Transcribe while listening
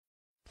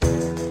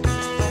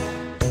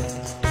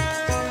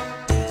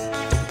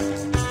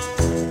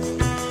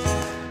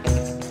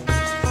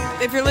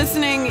if you're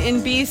listening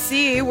in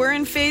BC, we're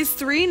in phase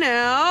 3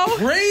 now.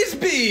 Praise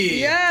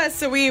be! Yeah,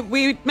 so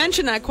we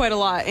mentioned that quite a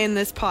lot in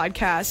this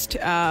podcast.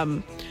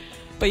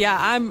 But yeah,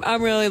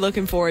 I'm really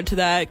looking forward to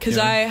that because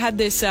I had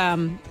this.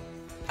 I'm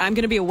going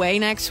to be away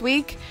next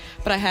week,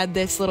 but I had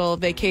this little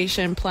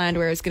vacation planned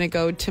where I was going to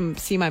go to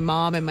see my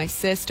mom and my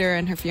sister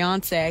and her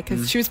fiance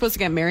because she was supposed to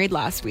get married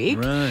last week.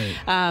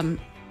 Right.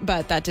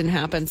 But that didn't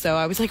happen. So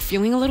I was like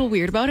feeling a little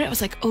weird about it. I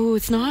was like, oh,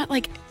 it's not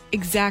like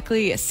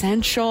exactly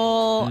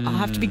essential. I'll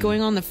have to be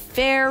going on the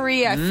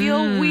ferry. I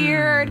feel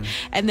weird.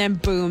 And then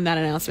boom, that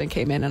announcement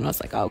came in and I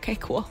was like, oh, okay,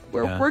 cool.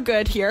 We're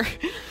good here.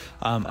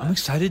 I'm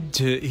excited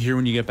to hear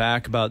when you get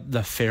back about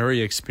the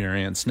ferry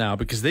experience now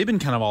because they've been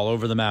kind of all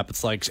over the map.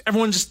 It's like,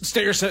 everyone just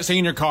stay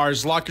in your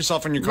cars, lock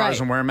yourself in your cars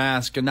and wear a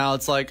mask. And now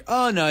it's like,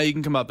 oh, no, you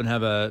can come up and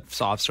have a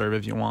soft serve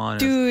if you want.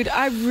 Dude,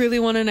 I really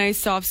want a nice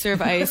soft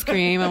serve ice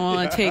cream. I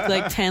want to take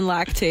like 10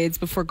 lactates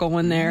before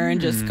going there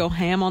and just go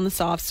ham on the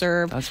soft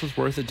serve. That's what's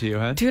worth it to you,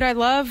 huh? Dude, I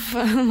love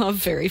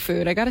ferry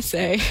food, I gotta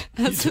say.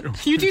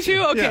 You do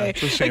too? Okay.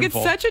 Yeah, like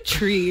it's such a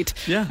treat.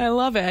 Yeah. I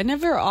love it. I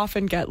never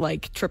often get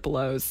like triple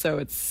O's, so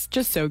it's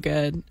just so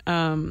good.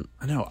 I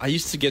know. I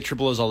used to get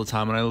triple O's all the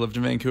time when I lived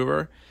in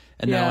Vancouver.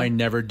 And now I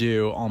never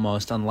do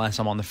almost unless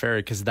I'm on the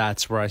ferry because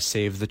that's where I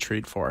save the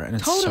treat for. And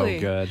it's so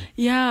good.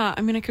 Yeah.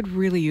 I mean, I could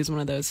really use one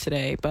of those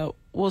today, but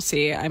we'll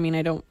see. I mean,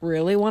 I don't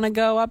really want to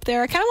go up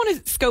there. I kind of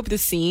want to scope the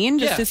scene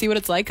just to see what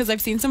it's like because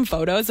I've seen some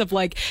photos of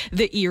like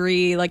the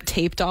eerie, like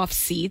taped off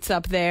seats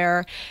up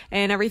there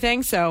and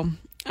everything. So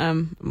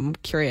I'm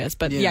curious.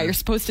 But yeah, you're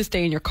supposed to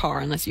stay in your car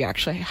unless you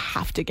actually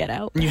have to get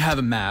out. You have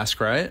a mask,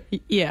 right?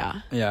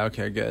 Yeah. Yeah,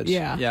 okay, good.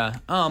 Yeah. Yeah.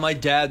 Oh, my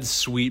dad's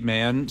sweet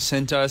man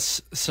sent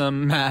us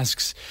some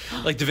masks.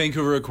 Like the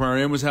Vancouver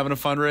Aquarium was having a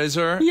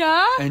fundraiser.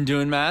 Yeah? And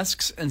doing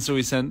masks. And so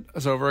he sent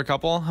us over a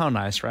couple. How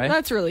nice, right?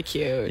 That's really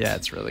cute. Yeah,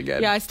 it's really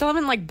good. Yeah, I still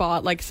haven't like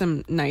bought like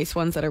some nice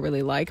ones that I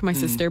really like. My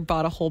sister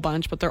bought a whole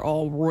bunch, but they're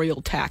all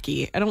royal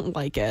tacky. I don't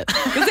like it.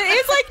 Because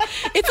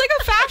it's like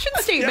a fashion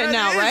statement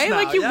now, right?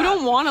 Now, like you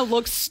don't want to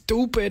look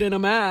stupid in a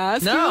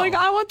mask. No. You're like,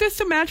 I want this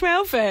to match my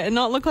outfit and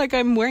not look like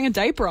I'm wearing a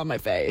diaper on my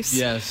face.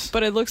 Yes.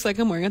 But it looks like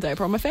I'm wearing a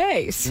diaper on my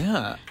face.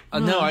 Yeah.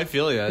 No, I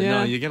feel you. Yeah.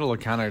 No, you gotta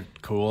look kind of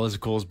cool as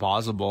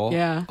possible.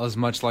 Yeah. As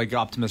much like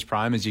Optimus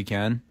Prime as you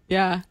can.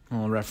 Yeah. A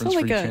little reference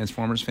like for you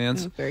Transformers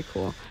fans. Very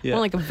cool. Yeah.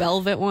 Want like a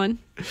velvet one?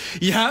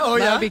 Yeah. Oh,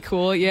 yeah. That'd be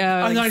cool.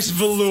 Yeah. A nice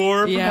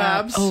velour,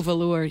 perhaps. Oh,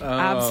 velour.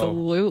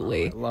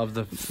 Absolutely. I love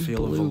the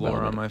feel of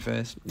velour on my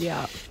face.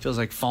 Yeah. Feels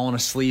like falling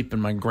asleep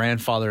in my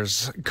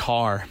grandfather's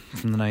car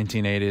from the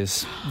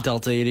 1980s.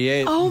 Delta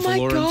 88. Oh my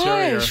velour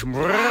gosh.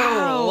 Interior.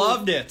 Wow.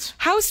 Loved it.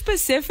 How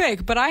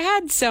specific. But I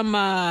had some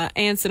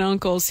aunts and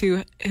uncles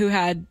who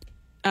had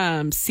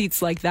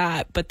seats like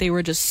that, but they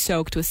were just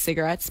soaked with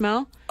cigarette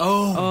smell.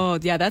 Oh,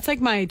 yeah, that's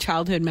like my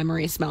childhood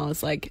memory smell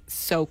is like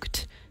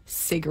soaked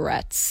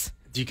cigarettes.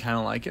 Do you kind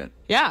of like it?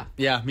 Yeah.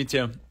 Yeah, me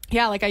too.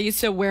 Yeah, like I used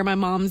to wear my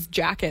mom's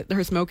jacket,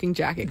 her smoking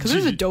jacket, because it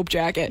was a dope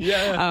jacket.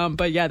 Yeah.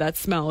 But yeah, that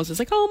smell was just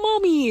like, oh,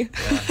 mommy.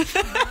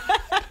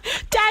 Yeah.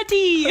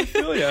 Daddy. I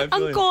feel you.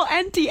 Uncle,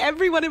 auntie,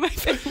 everyone in my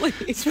family.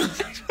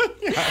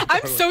 Yeah,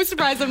 I'm so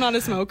surprised I'm not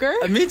a smoker.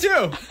 Me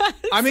too.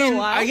 I mean,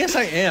 so I guess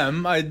I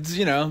am.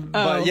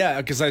 But yeah,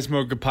 because I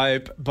smoke a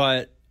pipe.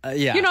 But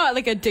yeah, you're not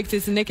like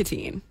addicted to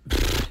nicotine,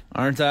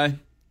 aren't I?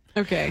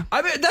 Okay.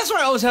 I mean, that's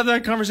why I always have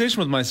that conversation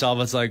with myself.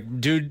 It's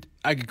like, dude,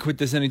 I could quit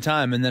this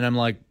anytime. And then I'm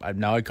like,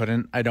 no, I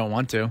couldn't. I don't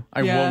want to.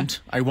 I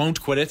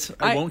won't quit it.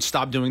 I won't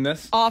stop doing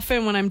this.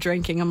 Often when I'm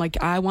drinking, I'm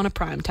like, I want a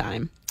prime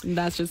time. And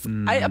that's just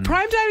prime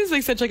time is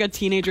like such like a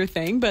teenager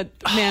thing, but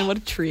man, what a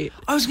treat.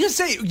 I was gonna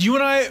say, you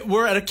and I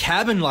were at a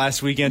cabin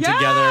last weekend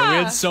together. We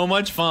had so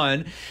much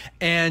fun.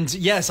 And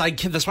yes,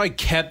 that's why I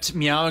kept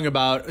meowing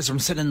about as I'm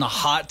sitting in the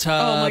hot tub.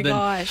 Oh my and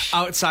gosh.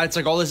 outside, it's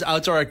like all these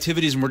outdoor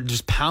activities and we're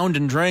just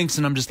pounding drinks.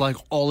 And I'm just like,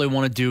 all I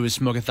want to do is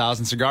smoke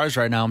 1,000 cigars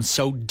right now. I'm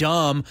so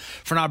dumb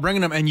for not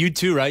bringing them. And you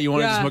too, right? You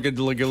want to smoke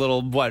like a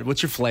little,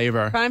 what's your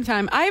flavor? Prime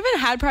time. I haven't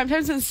had prime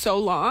time since so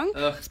long.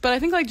 But I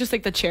think like just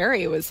like the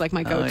cherry was like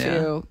my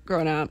go-to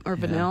growing up, or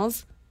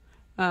vanillas.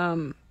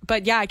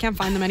 But yeah, I can't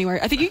find them anywhere.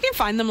 I think you can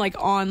find them like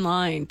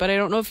online, but I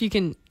don't know if you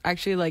can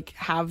actually like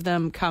have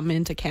them come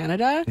into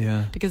Canada.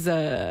 Yeah. Because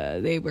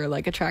they were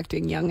like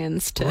attracting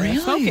youngins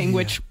to smoking,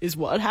 which is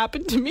what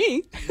happened to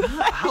me.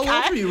 How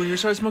old were you when you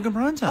started smoking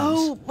prime times?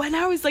 Oh, when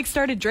I was like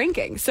started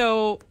drinking.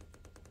 So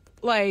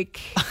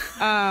like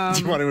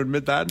do you want to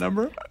admit that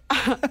number?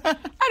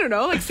 I don't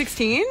know, like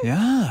 16.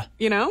 Yeah.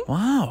 You know?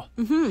 Wow.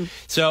 Mm-hmm.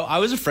 So I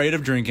was afraid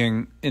of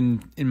drinking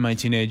in my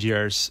teenage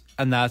years,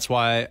 and that's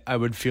why I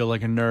would feel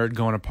like a nerd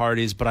going to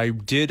parties. But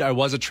I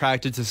was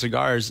attracted to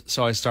cigars,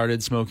 so I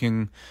started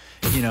smoking,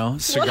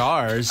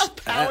 cigars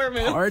at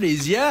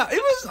parties. Yeah, it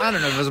was. I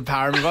don't know if it was a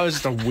power move. I was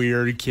just a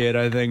weird kid.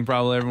 I think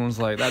probably everyone was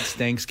like, "That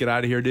stinks. Get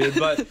out of here, dude."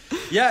 But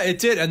yeah, it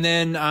did. And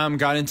then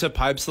got into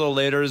pipes a little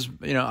later.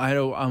 I had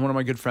one of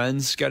my good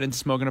friends got into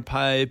smoking a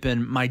pipe,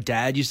 and my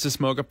dad used to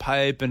smoke a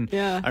pipe. And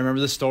I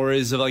remember the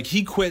stories of like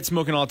he quit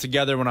smoking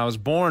altogether when I was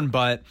born,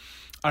 but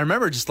I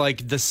remember just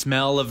like the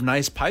smell of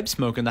nice pipe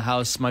smoke in the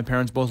house my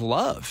parents both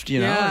loved,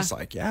 you know? Yeah. It's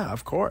like, yeah,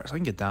 of course. I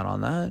can get down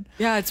on that.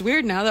 Yeah, it's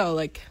weird now though.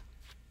 Like,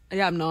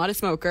 yeah, I'm not a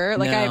smoker.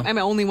 Like, No. I'm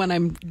only when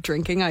I'm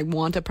drinking, I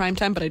want a prime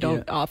time, but I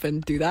don't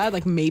often do that.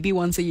 Like, maybe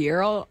once a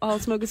year I'll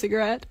smoke a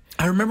cigarette.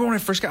 I remember when I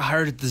first got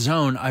hired at the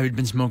Zone, I had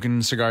been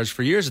smoking cigars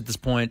for years at this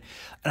point,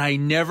 and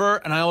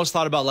I always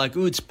thought about like,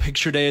 ooh, it's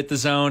picture day at the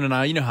Zone,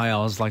 and you know how I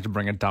always like to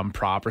bring a dumb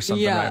prop or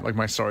something, Yeah. right? Like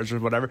my swords or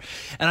whatever.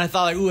 And I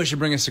thought like, ooh, I should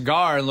bring a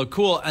cigar and look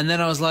cool. And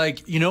then I was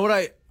like, you know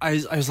what? I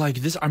was like,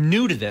 I'm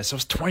new to this. I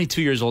was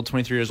 23 years old.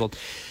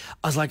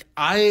 I was like,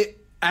 I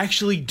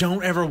actually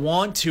don't ever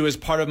want to, as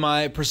part of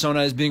my persona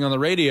as being on the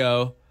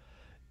radio,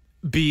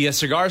 be a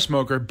cigar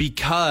smoker,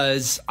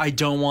 because I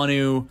don't want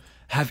to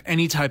have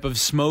any type of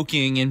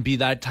smoking and be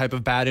that type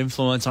of bad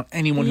influence on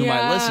anyone who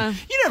might listen.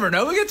 You never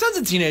know. We get tons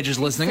of teenagers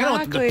listening. I don't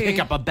want them to pick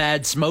up a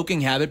bad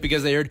smoking habit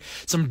because they heard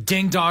some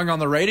ding dong on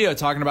the radio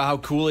talking about how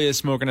cool he is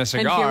smoking a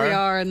cigar. And here we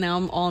are, and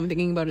now all I'm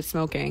thinking about is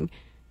smoking.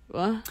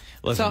 Well,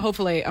 so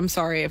hopefully, I'm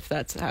sorry if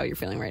that's how you're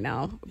feeling right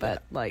now,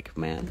 but like,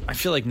 man, I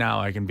feel like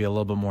now I can be a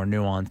little bit more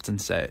nuanced and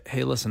say,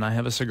 hey, listen, I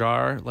have a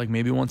cigar like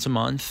maybe once a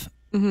month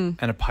and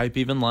a pipe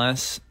even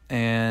less,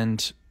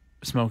 and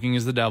smoking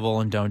is the devil,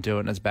 and don't do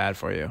it, and it's bad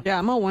for you. Yeah,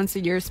 I'm a once a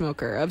year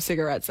smoker of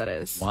cigarettes, that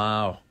is.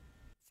 Wow.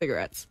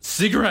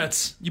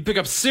 Cigarettes. You pick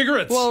up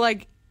cigarettes. Well,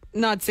 like,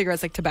 not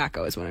cigarettes, like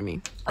tobacco is what I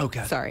mean.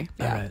 Okay. Sorry.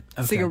 All Yeah. right.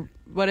 Okay.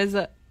 What is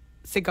it?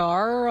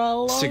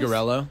 Cigarellos?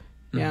 Cigarello.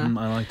 Yeah.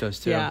 I like those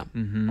too. Yeah.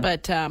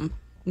 But,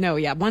 no,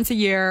 yeah, once a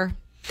year,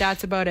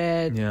 that's about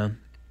it. Yeah.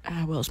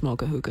 I will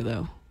smoke a hookah,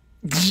 though.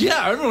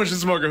 Yeah, everyone should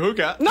smoke a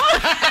hookah. No!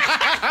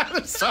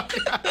 Sorry.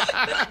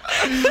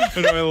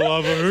 And I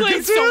love a hookah Like,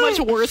 too. so much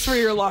worse for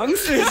your lungs.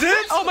 Is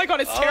it? Oh my god,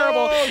 it's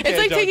terrible. Okay, it's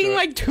like don't taking do it.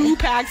 like 2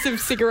 packs of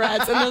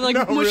cigarettes and then like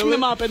No, mushing really?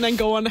 them up and then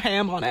going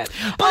ham on it.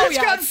 But it's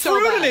got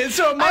fruit in it,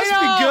 so it must be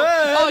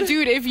good. Oh,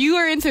 dude, if you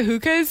are into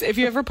hookahs, if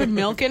you ever put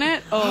milk in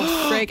it,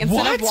 oh, frick. Instead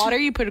What? of water,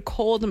 you put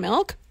cold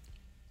milk.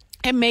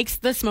 It makes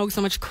the smoke so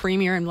much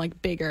creamier and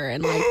like bigger,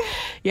 and like,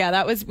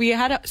 yeah, we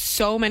had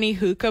so many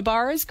hookah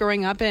bars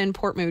growing up in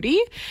Port Moody.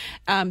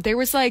 There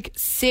was like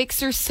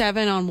 6 or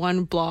 7 on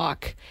one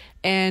block.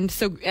 And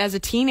so as a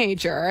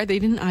teenager, they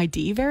didn't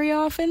ID very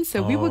often.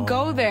 So we would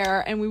go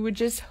there and we would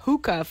just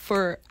hookah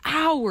for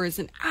hours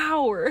and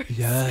hours.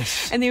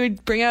 Yes. And they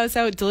would bring us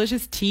out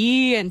delicious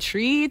tea and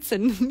treats.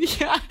 And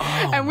yeah.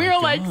 And we were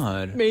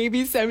like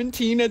maybe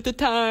 17 at the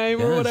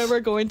time or whatever,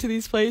 going to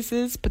these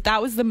places. But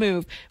that was the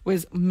move,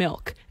 was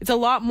milk. It's a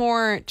lot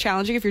more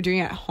challenging if you're doing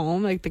it at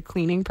home. Like the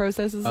cleaning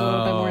process is a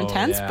little bit more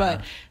intense,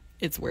 but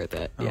it's worth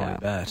it. Yeah. I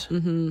bet.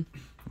 Mm-hmm.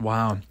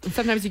 Wow. And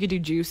sometimes you could do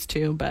juice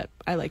too, but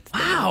I like the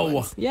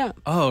ones. Yeah.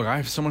 Oh, I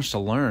have so much to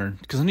learn,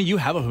 because I know you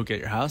have a hookah at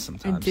your house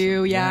sometimes. I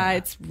do. Yeah,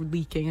 it's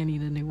leaking. I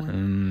need a new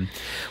one.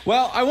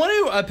 Well, I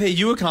want to pay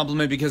you a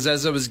compliment, because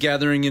as I was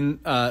gathering in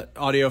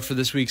audio for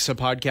this week's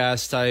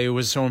podcast, I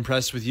was so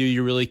impressed with you.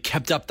 You really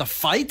kept up the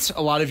fight.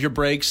 A lot of your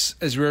breaks,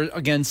 as we were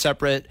again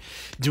separate,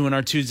 doing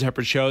our 2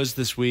 separate shows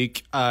this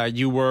week. There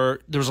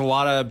was a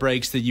lot of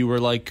breaks that you were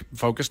like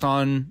focused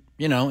on,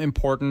 you know,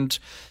 important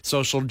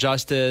social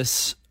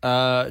justice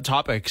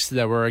topics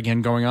that were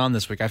again going on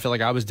this week. I feel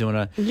like I was doing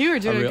a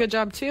good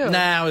job too.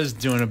 I was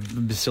doing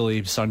a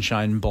silly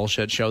sunshine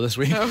bullshit show this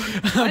week.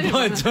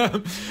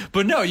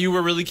 But no, you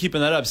were really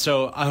keeping that up.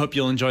 So I hope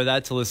you'll enjoy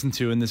that to listen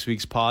to in this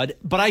week's pod.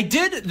 But I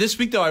did this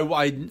week though.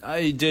 I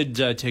did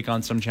take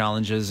on some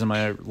challenges in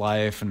my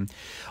life and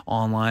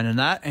online and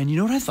that. And you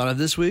know what I thought of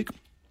this week?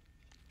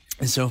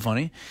 It's so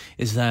funny.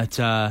 Is that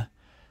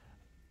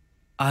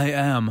I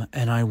am,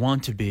 and I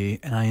want to be,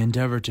 and I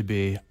endeavor to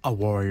be a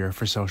warrior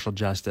for social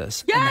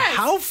justice. Yes! And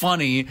how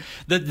funny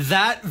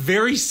that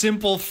very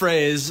simple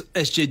phrase,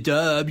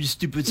 SJW, you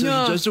stupid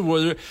social justice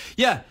warrior.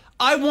 Yeah,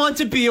 I want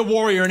to be a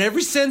warrior in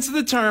every sense of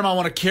the term. I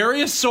want to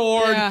carry a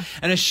sword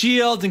and a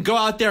shield and go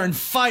out there and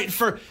fight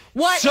for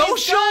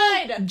social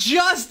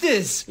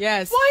justice.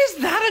 Yes. Why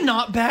is that a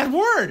not bad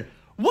word?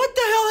 What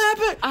the hell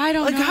happened? I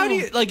don't know. How do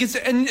you, like, it's,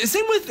 and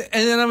same with,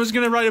 and then I was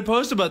going to write a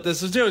post about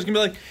this too. I was going to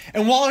be like,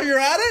 and while you're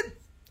at it,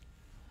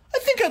 I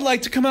think I'd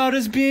like to come out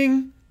as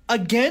being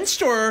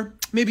against, or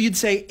maybe you'd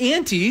say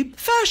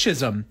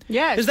anti-fascism.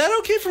 Yes. Is that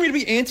okay for me to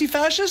be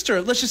anti-fascist,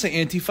 or let's just say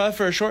Antifa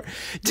for a short?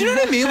 Do you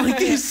know what I mean? Like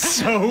these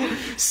so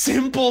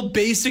simple,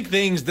 basic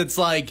things that's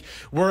like,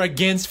 we're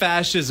against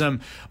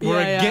fascism.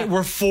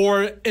 We're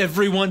for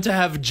everyone to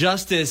have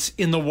justice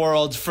in the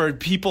world, for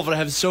people to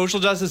have social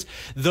justice.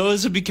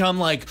 Those have become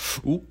like,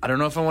 ooh, I don't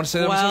know if I want to say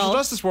that I'm a social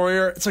justice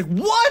warrior. It's like,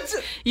 what?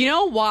 You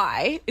know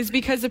why? Is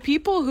because the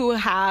people who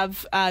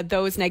have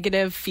those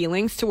negative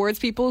feelings towards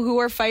people who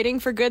are fighting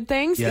for good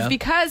things is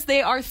because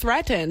they are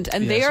threatened,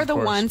 and they are the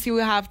ones who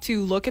have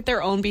to look at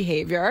their own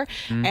behavior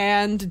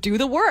and do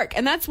the work.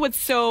 And that's what's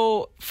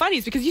so funny,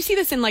 is because you see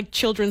this in like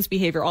children's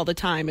behavior all the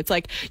time. It's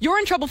like, you're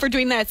in trouble for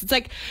doing this. It's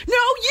like, no,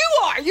 you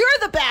are. You're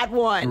the bad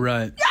one.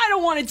 Right. I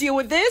don't want to deal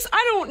with this.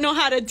 I don't know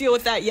how to deal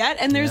with that yet.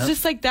 And there's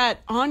just like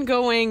that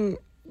ongoing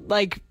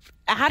like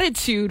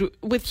attitude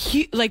with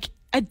like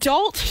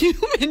adult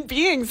human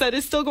beings that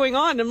is still going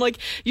on. I'm like,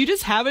 you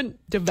just haven't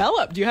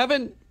developed. You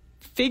haven't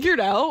figured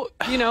out,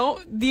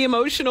 the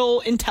emotional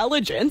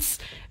intelligence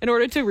in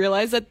order to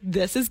realize that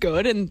this is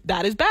good and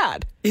that is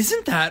bad.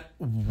 Isn't that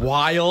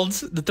wild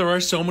that there are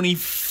so many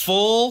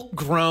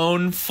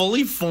full-grown,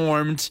 fully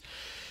formed,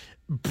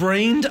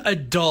 brained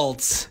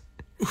adults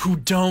who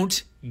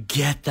don't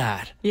get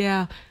that?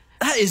 Yeah.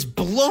 That is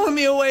blowing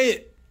me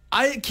away.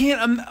 I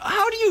can't.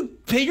 How do you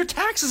pay your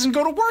taxes and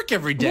go to work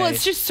every day? Well,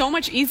 it's just so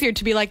much easier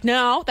to be like,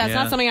 no, that's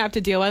not something I have to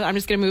deal with. I'm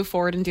just going to move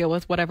forward and deal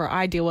with whatever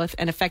I deal with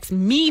and affects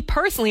me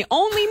personally,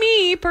 only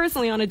me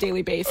personally on a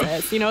daily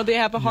basis. They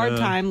have a hard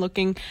time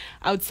looking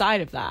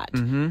outside of that.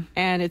 Mm-hmm.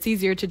 And it's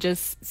easier to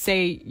just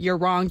say, you're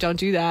wrong, don't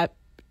do that,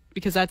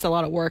 because that's a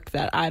lot of work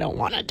that I don't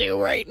want to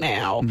do right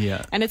now.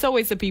 Yeah. And it's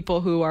always the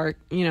people who are,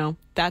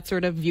 that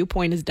sort of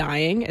viewpoint is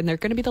dying, and they're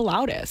going to be the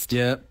loudest.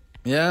 Yeah.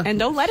 Yeah. And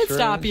don't let it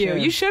stop you. Sure.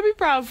 You should be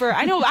proud for.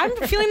 I know. I'm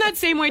feeling that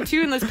same way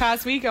too. In this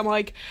past week, I'm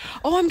like,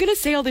 oh, I'm gonna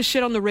say all this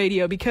shit on the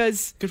radio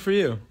because good for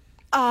you.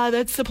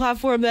 That's the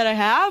platform that I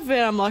have, and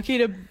I'm lucky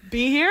to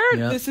be here.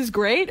 Yeah. This is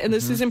great, and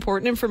this is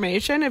important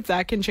information. If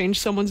that can change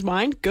someone's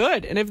mind,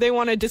 good. And if they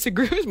want to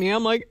disagree with me,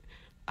 I'm like,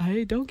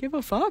 I don't give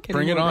a fuck anymore.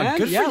 Bring it on. Man.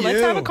 Good for you. Let's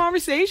have a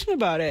conversation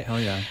about it.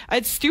 Hell yeah.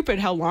 It's stupid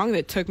how long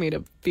it took me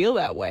to feel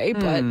that way,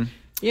 but.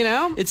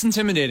 It's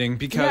intimidating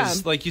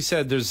because, like you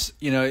said, there's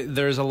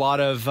a lot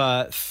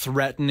of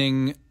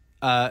threatening.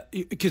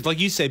 Because, like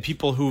you say,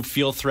 people who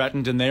feel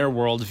threatened in their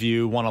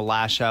worldview want to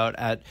lash out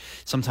at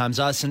sometimes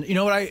us. And you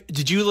know what?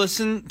 Did you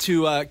listen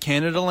to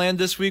Canada Land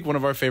this week? One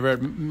of our favorite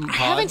pods. I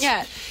haven't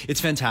yet.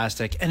 It's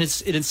fantastic, and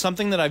it is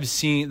something that I'm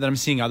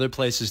seeing other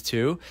places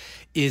too.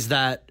 Is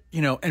that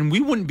and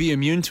we wouldn't be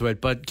immune to it,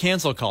 but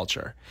cancel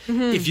culture.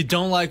 Mm-hmm. If you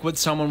don't like what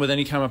someone with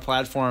any kind of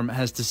platform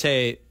has to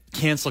say,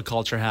 cancel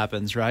culture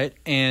happens, right?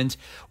 And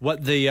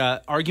what the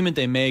argument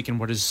they make and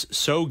what is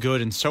so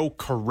good and so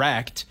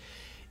correct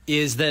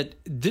is that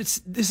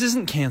this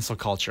isn't cancel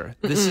culture.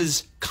 This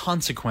is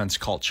consequence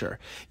culture.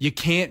 You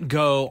can't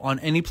go on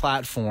any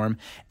platform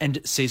and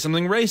say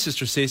something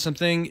racist or say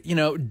something,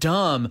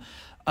 dumb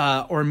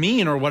or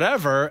mean or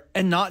whatever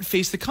and not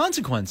face the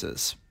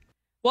consequences.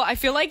 Well, I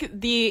feel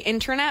like the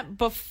internet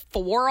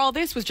before all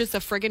this was just a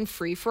friggin'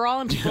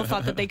 free-for-all, and people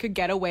thought that they could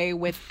get away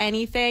with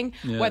anything,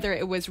 whether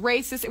it was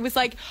racist. It was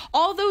like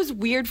all those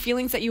weird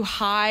feelings that you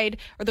hide,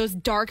 or those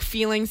dark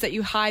feelings that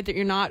you hide that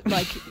you're not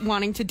like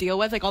wanting to deal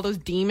with, like all those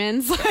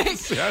demons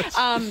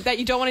that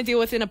you don't want to deal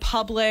with in a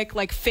public,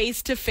 like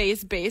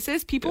face-to-face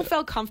basis. People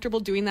felt comfortable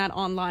doing that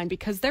online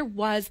because there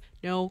was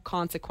no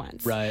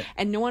consequence. Right.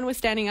 And no one was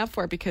standing up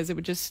for it because it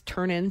would just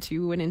turn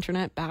into an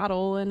internet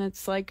battle, and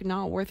it's like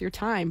not worth your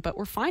time. But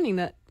we're finding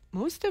that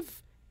most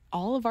of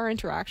all of our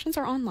interactions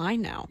are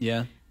online now.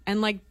 Yeah.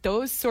 And like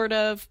those sort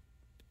of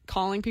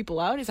calling people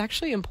out is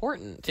actually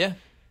important. Yeah.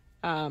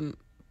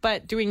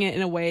 But doing it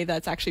in a way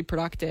that's actually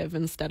productive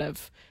instead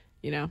of,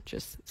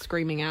 just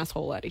screaming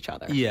asshole at each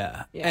other.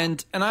 Yeah.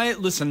 And I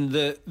listen,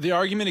 the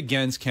argument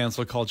against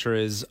cancel culture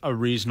is a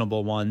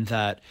reasonable one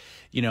that,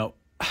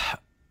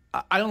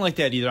 I don't like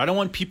that either. I don't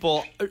want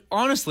people,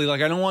 honestly, I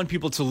don't want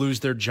people to lose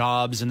their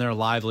jobs and their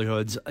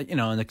livelihoods,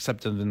 and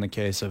except in the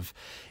case of,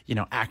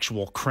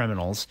 actual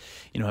criminals,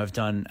 have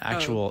done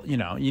actual, you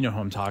know who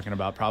I'm talking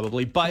about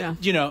probably. But,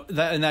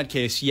 that in that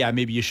case,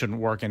 maybe you shouldn't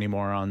work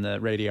anymore on the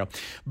radio.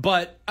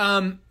 But,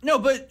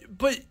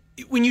 but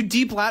when you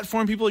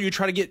deplatform people, you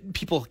try to get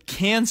people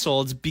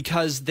canceled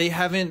because they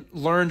haven't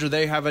learned or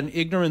they have an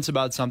ignorance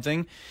about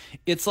something.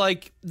 It's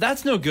like,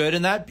 that's no good.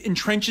 And that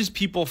entrenches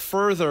people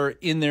further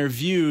in their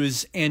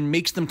views and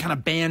makes them kind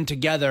of band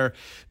together,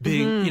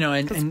 being,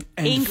 and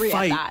angry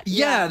fight. At that.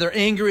 Yeah, they're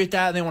angry at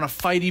that. And they want to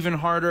fight even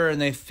harder. And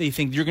they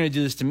think you're going to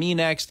do this to me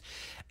next.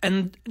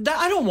 And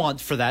I don't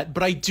want for that,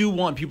 but I do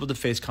want people to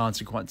face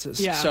consequences.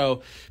 Yeah.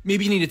 So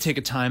maybe you need to take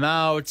a time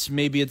out.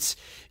 Maybe it's,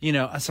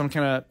 some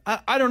kind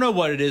of, I don't know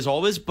what it is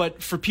always,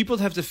 but for people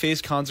to have to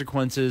face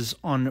consequences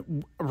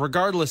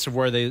regardless of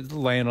where they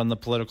land on the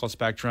political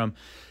spectrum,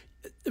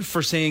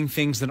 for saying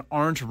things that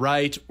aren't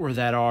right or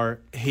that are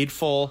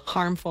hateful,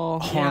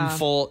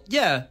 harmful.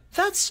 Yeah,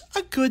 that's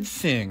a good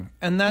thing.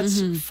 And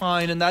that's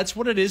fine. And that's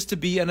what it is to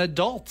be an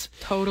adult.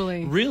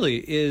 Totally. Really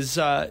is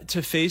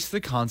to face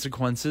the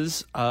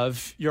consequences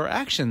of your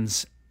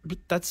actions. But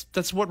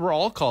that's what we're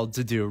all called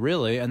to do,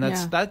 really. And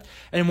that's that.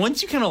 And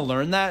once you kind of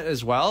learn that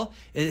as well,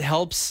 it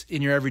helps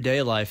in your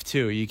everyday life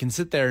too. You can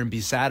sit there and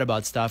be sad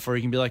about stuff, or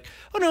you can be like,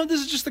 oh no, this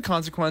is just the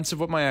consequence of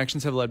what my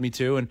actions have led me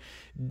to. And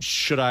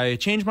should I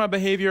change my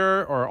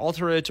behavior or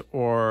alter it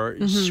or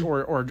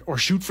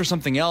shoot for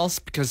something else?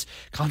 Because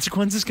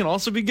consequences can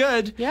also be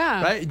good.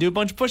 Yeah. Right? You do a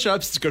bunch of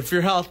push-ups, it's good for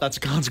your health. That's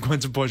a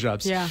consequence of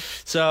push-ups. Yeah.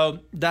 So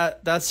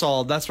that's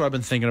all. That's what I've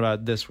been thinking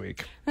about this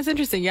week. That's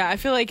interesting. Yeah, I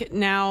feel like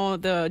now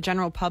the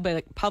general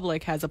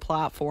public has a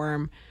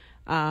platform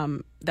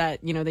that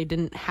they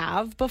didn't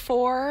have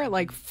before.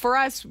 Like for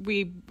us,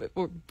 we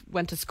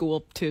went to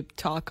school to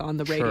talk on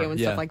the radio and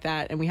stuff like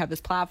that, and we have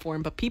this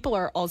platform. But people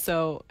are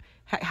also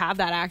have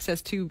that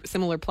access to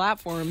similar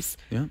platforms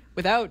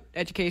without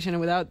education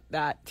and without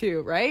that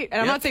too, right? And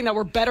I'm not saying that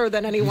we're better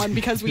than anyone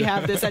because we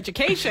have this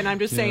education. I'm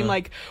just saying,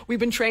 like, we've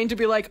been trained to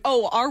be like,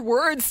 oh, our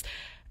words,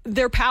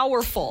 they're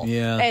powerful.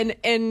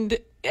 And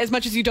as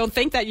much as you don't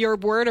think that your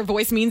word or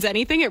voice means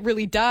anything, it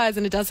really does,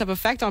 and it does have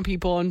effect on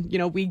people. And, you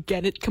know, we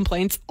get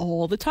complaints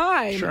all the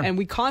time, and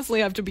we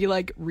constantly have to be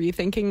like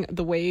rethinking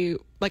the way,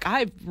 like,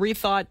 I've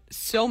rethought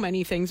so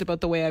many things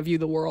about the way I view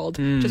the world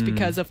just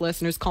because of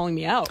listeners calling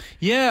me out.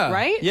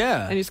 Right?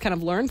 And you just kind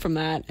of learn from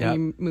that and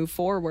you move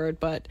forward.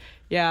 But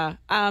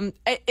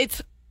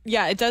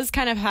it does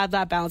kind of have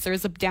that balance. There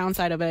is a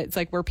downside of it. It's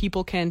like where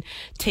people can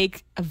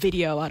take a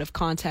video out of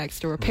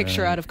context or a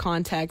picture out of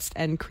context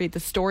and create the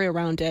story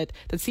around it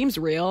that seems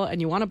real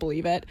and you want to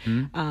believe it,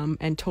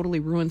 and totally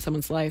ruin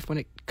someone's life when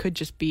it could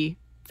just be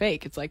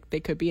fake. It's like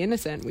they could be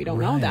innocent. We don't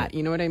know that.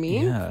 You know what I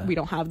mean? We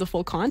don't have the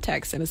full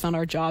context, and it's not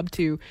our job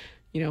to,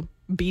 you know,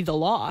 be the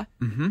law.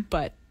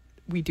 But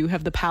we do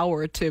have the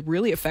power to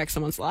really affect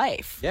someone's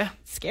life.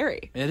 It's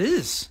scary. It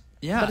is.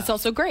 But it's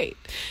also great.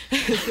 So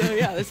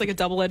it's like a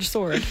double-edged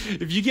sword.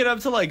 If you get up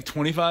to like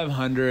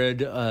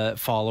 2,500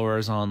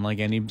 followers on like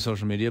any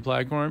social media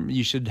platform,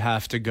 you should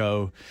have to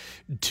go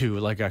to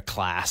like a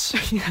class,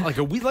 like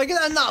a week, like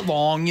not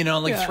long, you know,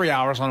 like 3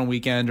 hours on a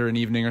weekend or an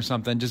evening or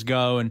something. Just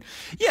go and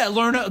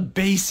learn a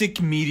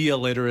basic media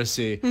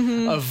literacy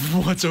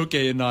of what's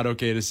okay and not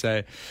okay to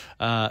say.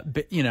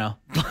 But you know,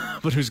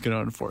 but who's going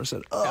to enforce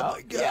it? Oh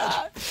my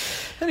God.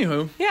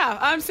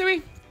 Anywho, so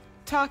we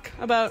talk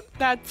about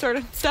that sort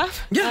of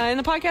stuff in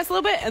the podcast a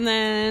little bit, and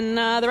then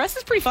the rest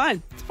is pretty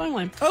fun. It's a fun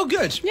one. Oh,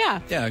 good.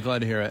 Yeah, glad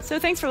to hear it. So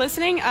thanks for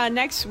listening.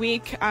 Next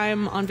week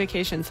I'm on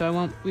vacation,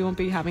 so we won't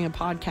be having a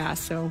podcast,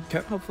 so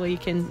hopefully you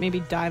can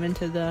maybe dive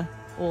into the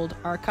old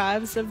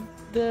archives of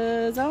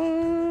the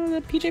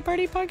PJ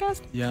Party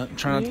podcast.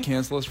 Try not to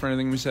cancel us for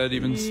anything we said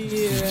even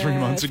 3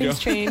 months ago. Things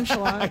change a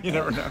lot. You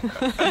never know.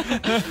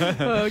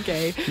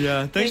 Okay.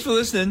 Thanks for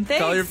listening. Thanks.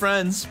 Tell your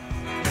friends.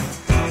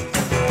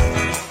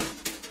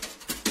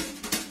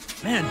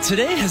 Man,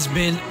 today has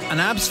been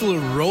an absolute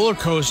roller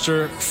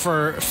coaster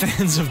for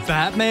fans of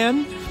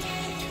Batman.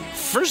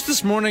 First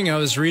this morning I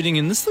was reading,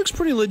 and this looks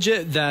pretty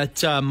legit,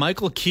 that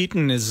Michael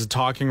Keaton is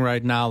talking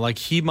right now like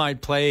he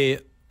might play,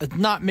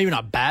 maybe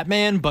not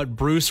Batman, but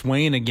Bruce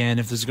Wayne again.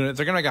 If they're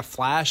gonna make a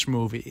Flash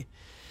movie,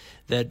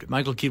 that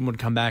Michael Keaton would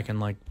come back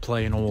and like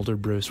play an older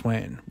Bruce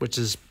Wayne, which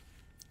is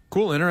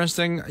cool,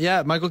 interesting.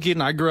 Yeah, Michael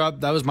Keaton, I grew up,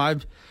 that was my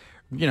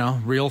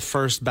real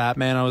first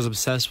Batman. I was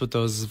obsessed with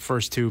those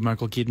first two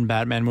Michael Keaton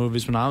Batman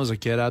movies when I was a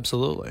kid.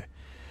 Absolutely.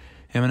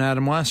 Him and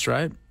Adam West,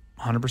 right?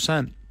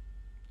 100%.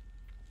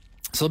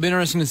 So it'll be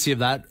interesting to see if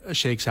that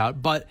shakes out.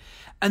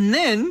 And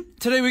then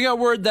today we got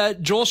word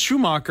that Joel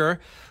Schumacher,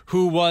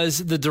 who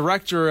was the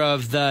director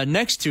of the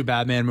next two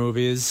Batman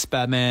movies,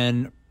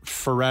 Batman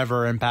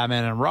Forever and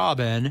Batman and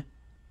Robin,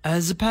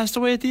 has passed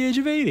away at the age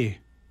of 80.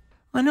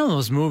 I know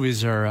those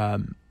movies are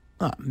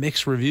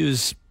mixed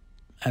reviews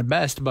at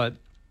best, but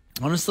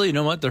honestly, you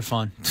know what? They're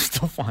fun.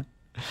 Still fun.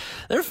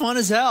 They're fun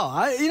as hell.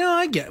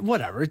 I get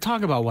whatever.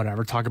 Talk about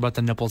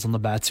the nipples on the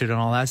Batsuit and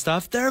all that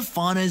stuff. They're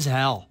fun as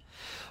hell.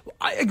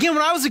 Again,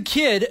 when I was a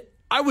kid,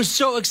 I was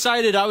so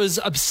excited. I was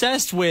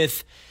obsessed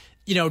with,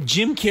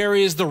 Jim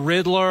Carrey as the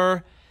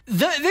Riddler.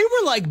 They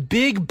were like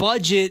big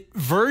budget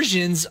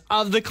versions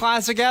of the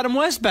classic Adam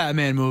West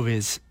Batman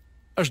movies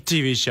or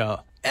TV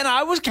show. And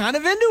I was kind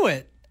of into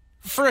it.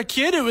 For a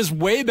kid, it was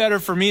way better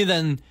for me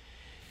than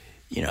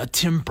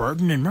Tim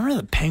Burton. And remember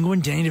the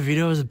Penguin, Danny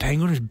DeVito as the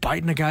Penguin who's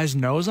biting a guy's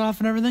nose off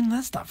and everything?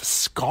 That stuff is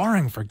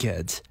scarring for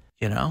kids.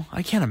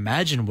 I can't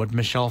imagine what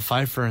Michelle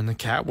Pfeiffer and the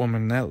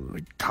Catwoman,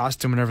 that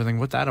costume and everything,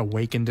 what that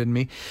awakened in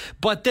me.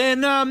 But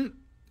then,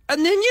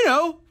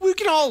 we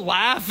can all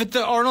laugh at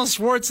the Arnold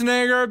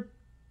Schwarzenegger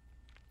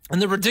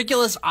and the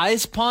ridiculous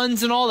ice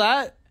puns and all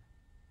that.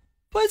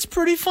 But it's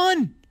pretty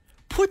fun.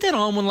 Put that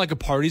on when like a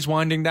party's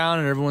winding down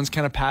and everyone's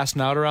kind of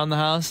passing out around the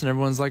house and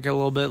everyone's like a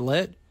little bit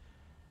lit.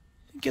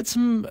 Get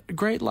some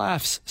great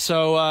laughs.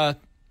 So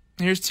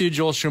here's to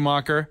Joel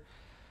Schumacher.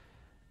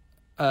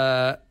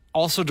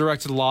 Also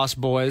directed Lost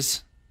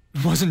Boys.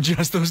 It wasn't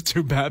just those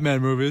two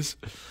Batman movies.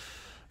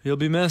 He'll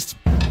be missed.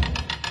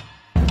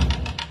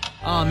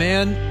 Oh,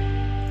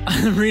 man.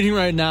 I'm reading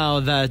right now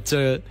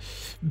that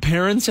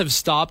parents have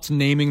stopped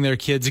naming their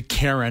kids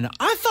Karen.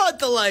 I thought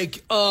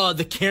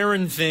the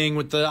Karen thing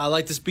with I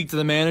like to speak to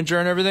the manager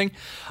and everything,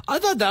 I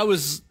thought that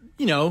was,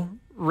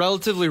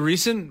 relatively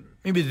recent,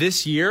 maybe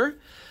this year.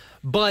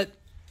 But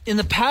in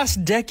the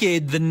past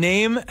decade, the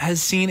name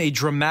has seen a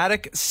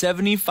dramatic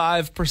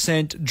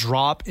 75%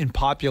 drop in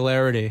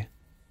popularity.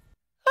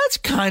 That's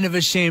kind of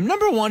a shame.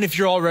 Number one, if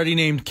you're already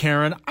named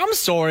Karen, I'm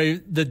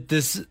sorry that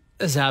this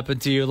has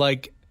happened to you.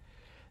 Like,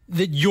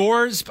 that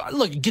yours,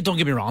 look, don't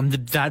get me wrong,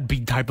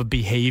 that type of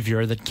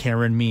behavior that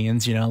Karen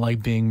means,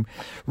 like being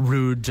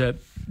rude to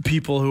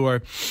people who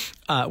are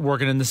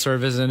working in the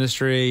service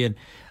industry and,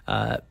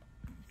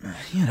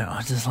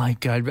 just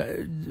like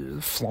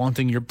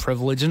flaunting your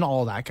privilege and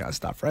all that kind of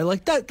stuff, right?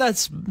 Like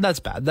that's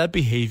bad. That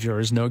behavior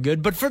is no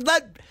good. But for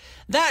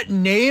that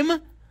name,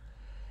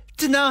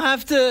 to now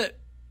have to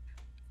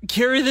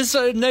carry this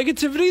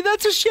negativity?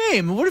 That's a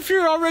shame. What if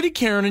you're already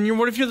Karen and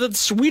what if you're the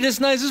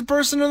sweetest, nicest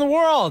person in the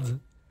world?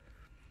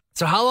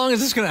 So how long is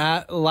this going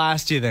to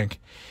last, do you think?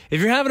 If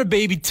you're having a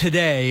baby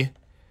today,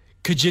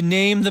 could you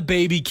name the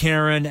baby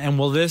Karen, and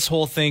will this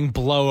whole thing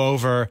blow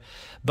over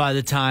by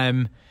the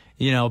time,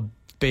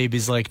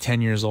 baby's like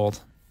 10 years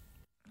old?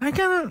 I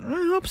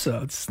hope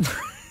so. It's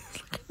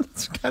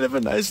kind of a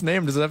nice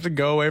name. Does it have to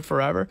go away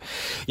forever?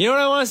 You know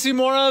what I want to see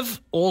more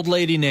of? Old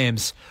lady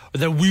names. Or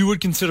that we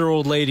would consider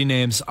old lady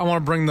names. I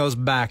want to bring those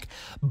back.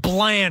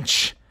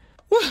 Blanche.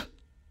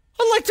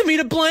 I'd like to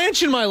meet a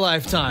Blanche in my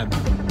lifetime.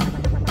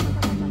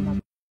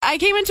 I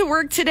came into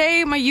work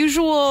today. My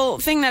usual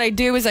thing that I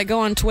do is I go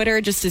on Twitter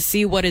just to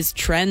see what is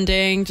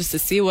trending, just to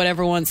see what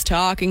everyone's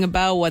talking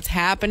about, what's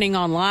happening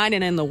online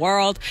and in the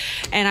world.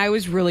 And I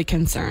was really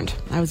concerned.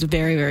 I was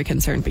very, very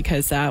concerned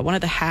because one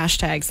of the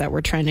hashtags that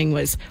were trending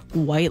was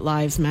White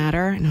Lives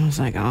Matter. And I was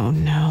like, oh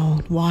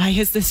no, why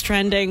is this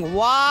trending?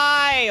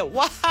 Why?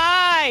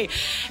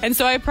 And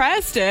so I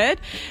pressed it,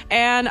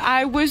 and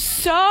I was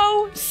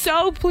so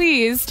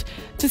pleased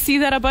to see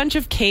that a bunch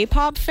of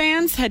K-pop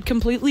fans had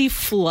completely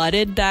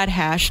flooded that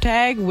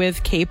hashtag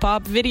with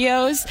K-pop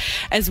videos,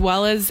 as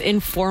well as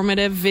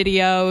informative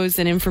videos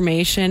and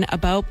information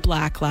about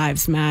Black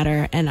Lives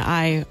Matter. And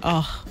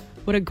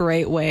what a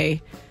great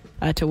way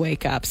to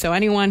wake up. So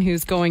anyone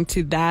who's going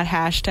to that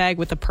hashtag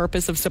with the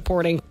purpose of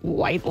supporting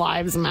White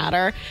Lives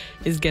Matter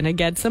is going to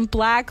get some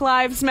Black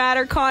Lives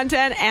Matter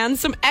content and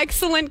some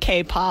excellent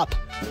K-pop.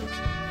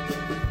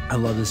 I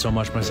love this so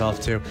much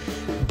myself, too.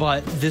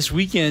 But this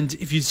weekend,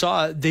 if you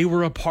saw it, they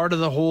were a part of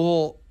the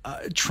whole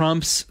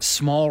Trump's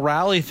small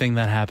rally thing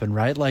that happened,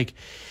 right? Like,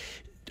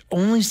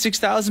 only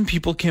 6,000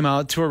 people came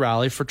out to a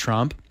rally for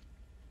Trump.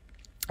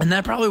 And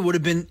that probably would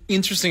have been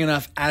interesting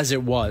enough as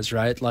it was,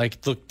 right?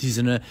 Like, look, he's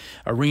in an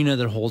arena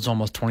that holds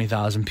almost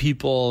 20,000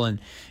 people, and,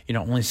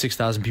 only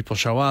 6,000 people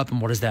show up.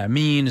 And what does that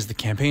mean? Is the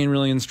campaign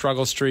really in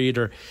struggle street,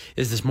 or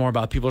is this more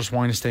about people just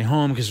wanting to stay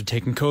home because they're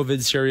taking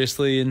COVID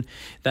seriously in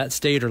that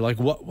state, or like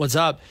what's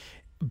up?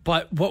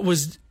 But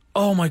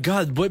oh my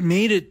God, what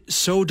made it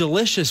so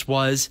delicious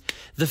was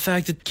the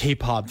fact that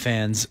K-pop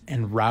fans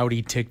and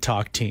rowdy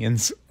TikTok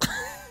teens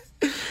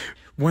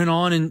went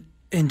on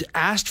and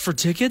asked for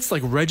tickets,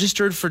 like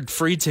registered for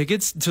free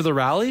tickets to the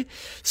rally,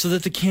 so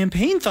that the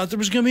campaign thought there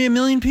was going to be 1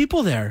 million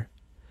people there.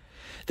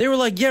 They were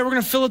like, yeah, we're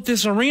going to fill up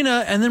this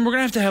arena, and then we're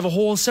going to have a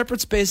whole separate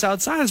space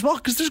outside as well,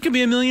 because there's going to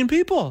be 1 million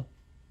people.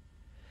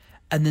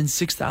 And then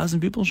 6,000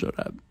 people showed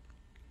up.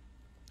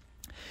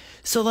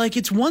 So, like,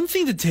 it's one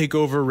thing to take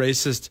over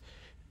racist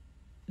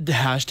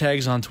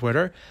hashtags on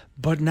Twitter,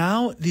 but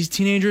now these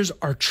teenagers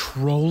are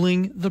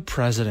trolling the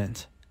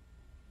president.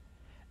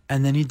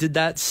 And then he did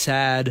that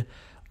sad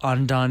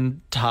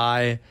undone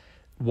tie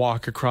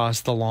walk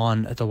across the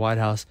lawn at the White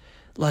House.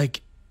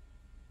 Like,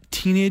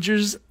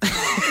 teenagers,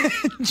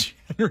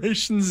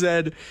 Generation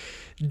Z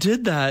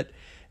did that,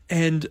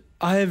 and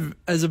I've,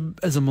 as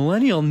a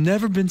millennial,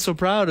 never been so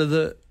proud of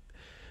the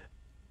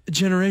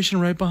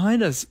generation right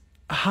behind us.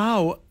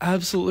 How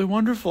absolutely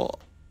wonderful.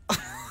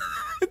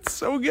 It's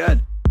so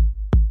good.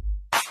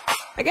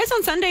 I guess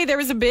on Sunday there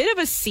was a bit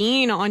of a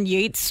scene on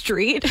Yates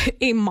Street.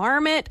 A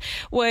marmot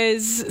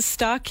was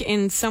stuck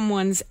in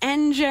someone's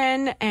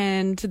engine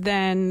and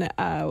then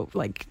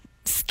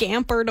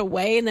scampered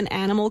away, and then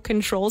Animal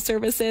Control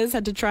Services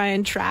had to try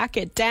and track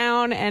it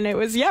down. And it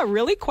was,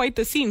 really quite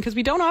the scene, because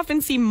we don't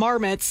often see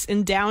marmots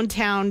in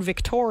downtown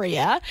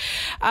Victoria.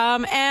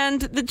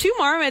 And the two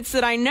marmots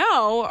that I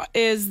know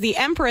is the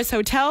Empress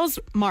Hotel's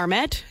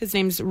marmot. His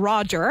name's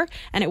Roger,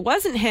 and it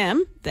wasn't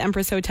him. The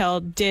Empress Hotel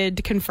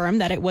did confirm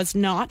that it was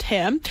not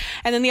him.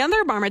 And then the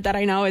other marmot that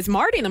I know is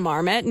Marty the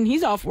marmot, and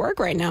he's off work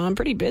right now. I'm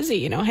pretty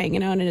busy,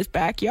 hanging out in his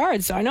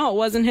backyard. So I know it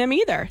wasn't him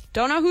either.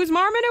 Don't know whose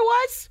marmot it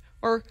was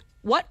or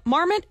what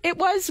marmot it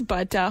was,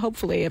 but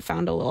hopefully it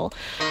found a little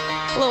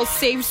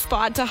safe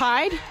spot to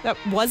hide that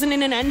wasn't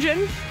in an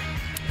engine.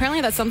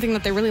 Apparently that's something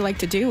that they really like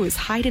to do, is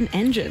hide in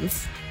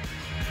engines.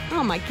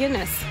 Oh my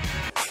goodness.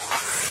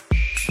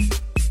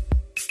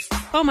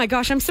 Oh my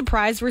gosh, I'm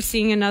surprised we're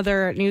seeing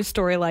another news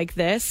story like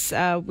this.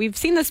 We've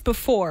seen this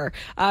before.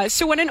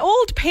 So when an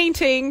old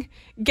painting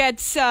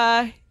gets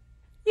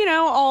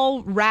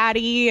all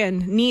ratty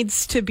and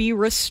needs to be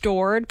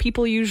restored,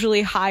 people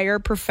usually hire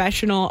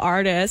professional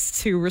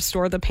artists to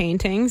restore the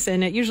paintings,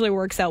 and it usually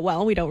works out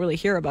well. We don't really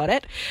hear about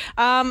it.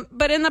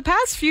 But in the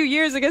past few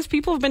years, I guess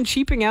people have been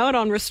cheaping out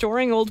on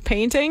restoring old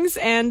paintings,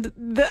 and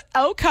the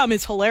outcome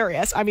is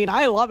hilarious. I mean,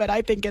 I love it.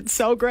 I think it's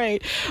so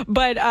great,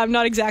 but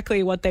not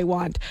exactly what they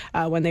want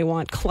when they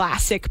want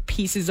classic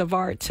pieces of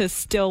art to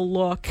still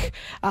look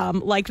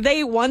like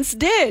they once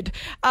did.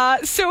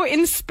 So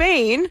in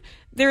Spain,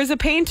 there's a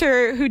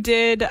painter who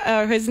did,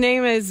 his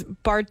name is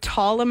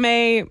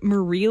Bartolome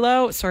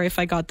Murillo. Sorry if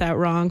I got that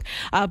wrong.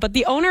 But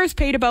the owners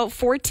paid about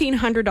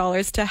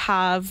 $1,400 to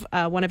have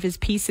one of his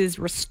pieces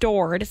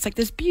restored. It's like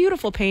this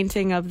beautiful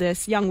painting of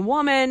this young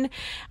woman,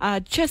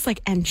 just like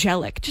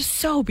angelic, just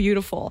so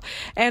beautiful.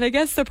 And I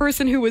guess the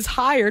person who was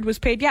hired was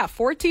paid,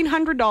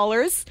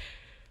 $1,400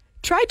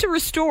 tried to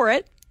restore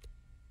it.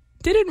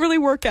 Didn't really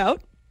work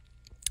out.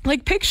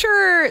 Like,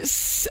 picture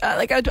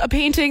like a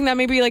painting that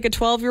maybe like a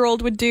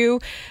 12-year-old would do.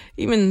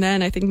 Even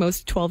then, I think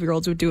most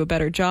 12-year-olds would do a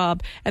better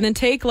job. And then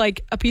take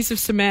like a piece of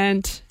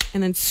cement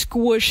and then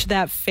squish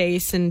that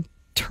face and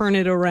turn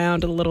it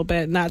around a little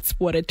bit. And that's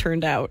what it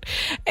turned out.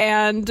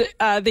 And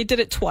they did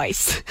it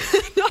twice.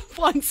 Not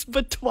once,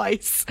 but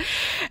twice.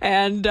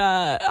 And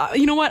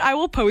you know what? I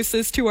will post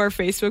this to our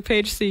Facebook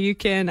page so you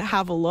can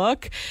have a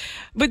look.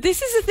 But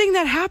this is a thing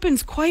that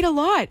happens quite a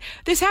lot.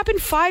 This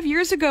happened 5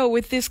 years ago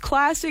with this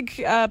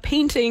classic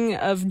painting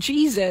of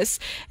Jesus.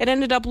 It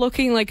ended up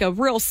looking like a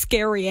real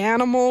scary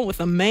animal with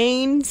a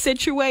mane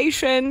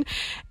situation.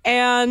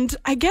 And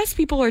I guess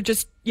people are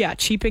just,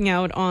 cheaping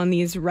out on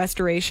these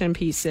restoration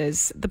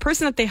pieces. The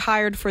person that they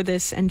hired for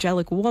this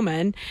angelic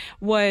woman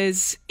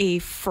was a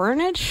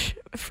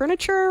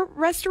furniture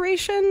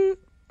restoration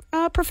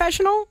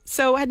professional,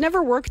 so had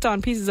never worked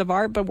on pieces of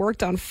art, but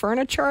worked on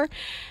furniture.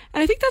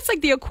 And I think that's like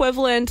the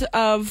equivalent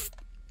of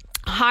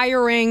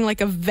hiring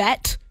like a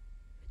vet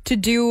to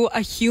do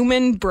a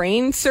human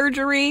brain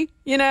surgery.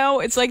 You know,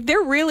 it's like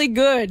they're really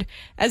good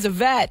as a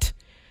vet,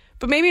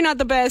 but maybe not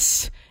the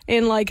best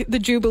in like the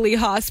Jubilee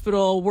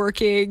Hospital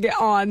working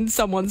on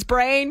someone's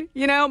brain.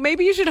 You know,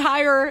 maybe you should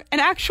hire an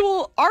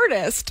actual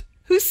artist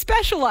who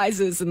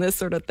specializes in this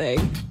sort of thing.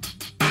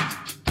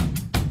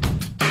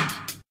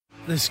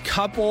 This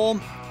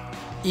couple,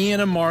 Ian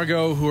and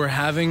Margot, who are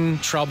having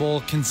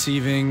trouble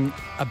conceiving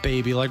a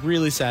baby, like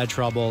really sad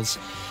troubles,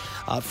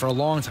 for a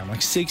long time,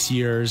 like 6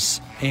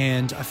 years.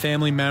 And a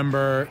family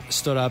member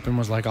stood up and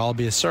was like, I'll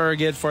be a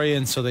surrogate for you.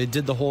 And so they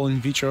did the whole in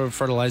vitro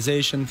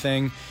fertilization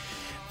thing.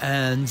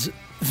 And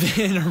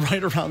then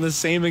right around the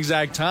same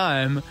exact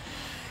time,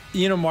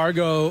 Ian and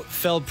Margot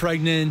fell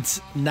pregnant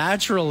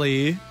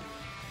naturally.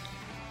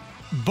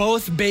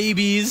 Both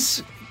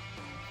babies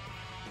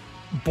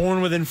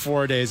born within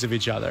 4 days of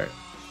each other.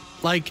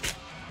 Like,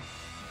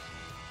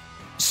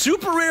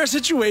 super rare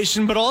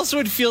situation, but also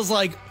it feels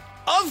like,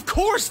 of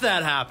course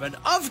that happened.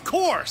 Of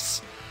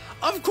course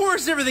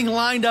everything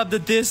lined up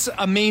that this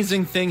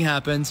amazing thing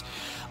happens.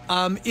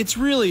 It's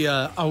really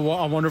a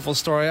wonderful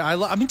story.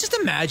 I mean, just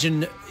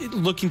imagine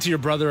looking to your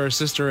brother or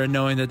sister and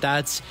knowing that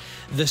that's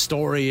the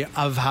story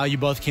of how you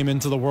both came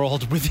into the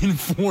world within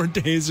 4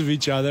 days of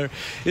each other.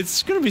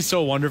 It's going to be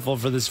so wonderful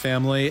for this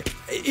family.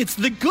 It's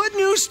the good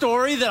news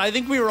story that I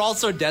think we were all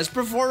so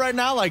desperate for right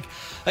now. Like,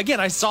 again,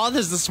 I saw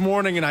this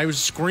morning and I was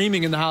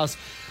screaming in the house,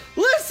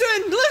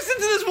 listen to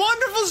this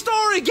wonderful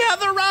story.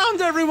 Gather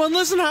around, everyone.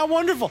 Listen how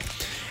wonderful.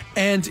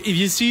 And if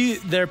you see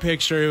their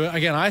picture,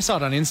 again, I saw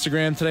it on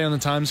Instagram today on the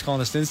Times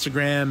Colonist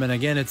Instagram. And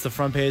again, it's the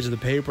front page of the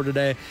paper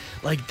today.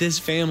 Like, this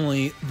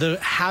family, the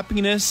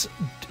happiness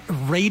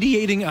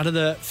radiating out of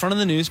the front of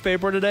the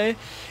newspaper today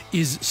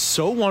is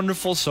so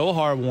wonderful, so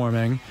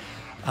heartwarming.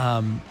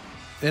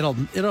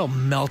 It'll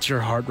melt your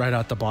heart right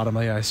out the bottom.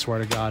 I swear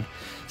to God.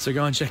 So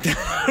go and check that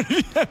out if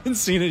you haven't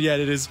seen it yet.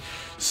 It is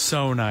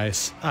so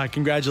nice.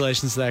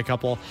 Congratulations to that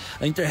couple. I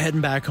think they're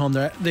heading back home.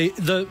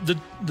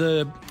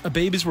 The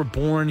babies were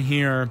born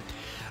here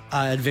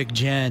at Vic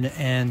Gen,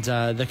 and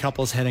the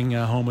couple's heading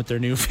home with their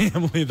new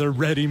family, their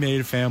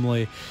ready-made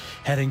family,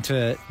 heading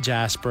to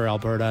Jasper,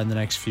 Alberta in the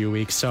next few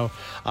weeks. So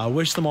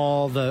wish them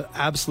all the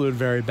absolute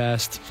very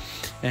best.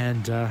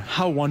 And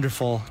how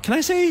wonderful. Can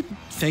I say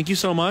thank you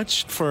so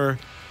much for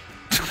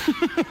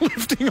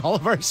lifting all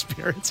of our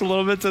spirits a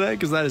little bit today,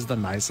 because that is the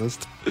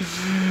nicest.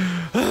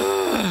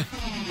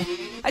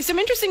 Some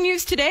interesting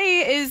news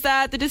today is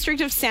that the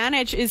District of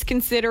Saanich is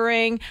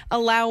considering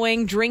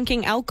allowing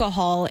drinking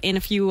alcohol in a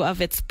few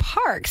of its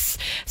parks.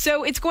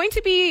 So it's going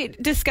to be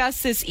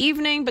discussed this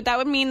evening, but that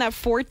would mean that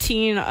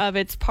 14 of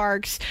its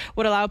parks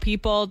would allow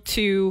people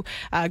to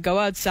go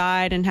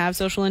outside and have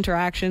social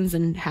interactions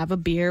and have a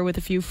beer with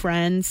a few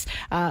friends,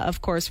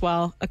 of course,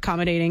 while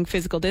accommodating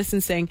physical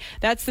distancing.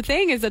 That's the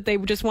thing, is that they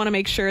just want to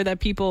make sure that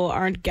people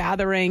aren't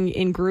gathering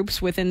in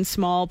groups within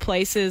small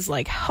places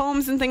like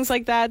homes and things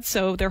like that.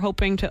 So they're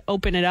hoping to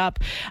open it up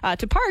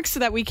to parks so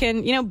that we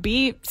can,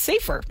 be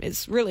safer,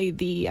 is really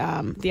the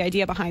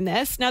idea behind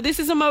this. Now, this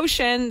is a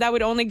motion that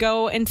would only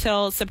go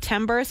until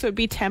September, so it would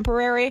be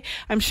temporary.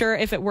 I'm sure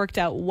if it worked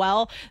out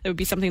well, it would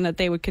be something that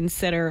they would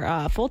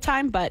consider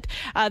full-time, but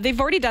they've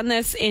already done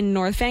this in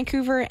North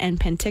Vancouver and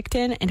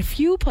Penticton, and a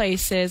few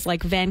places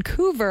like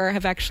Vancouver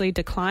have actually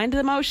declined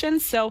the motion,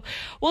 so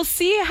we'll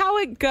see how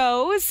it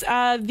goes.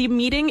 The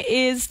meeting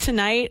is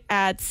tonight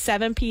at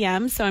 7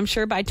 p.m., so I'm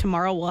sure by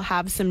tomorrow we'll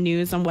have some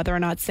news on whether or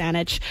not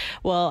Saanich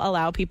will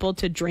allow people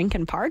to drink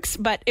in parks,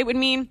 but it would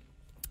mean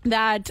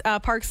that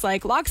parks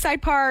like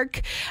Lochside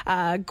Park,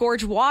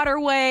 Gorge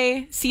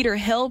Waterway, Cedar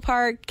Hill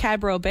Park,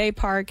 Cadborough Bay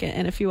Park,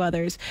 and a few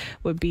others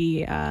would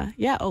be,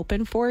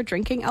 open for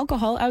drinking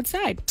alcohol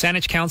outside.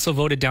 Saanich Council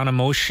voted down a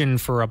motion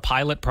for a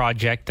pilot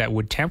project that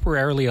would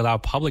temporarily allow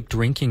public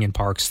drinking in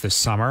parks this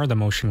summer. The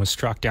motion was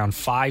struck down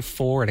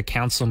 5-4 at a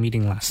council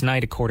meeting last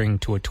night, according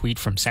to a tweet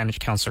from Saanich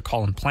Councillor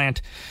Colin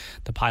Plant.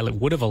 The pilot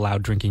would have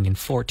allowed drinking in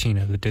 14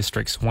 of the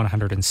district's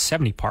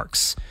 170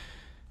 parks.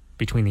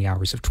 between the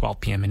hours of 12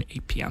 p.m. and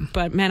 8 p.m.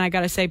 But man, I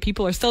gotta say,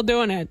 people are still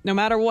doing it. No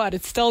matter what,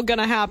 it's still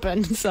gonna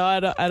happen. So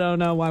I don't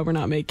know why we're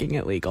not making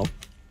it legal.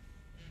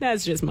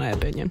 That's just my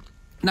opinion.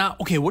 Now,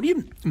 okay, what do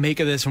you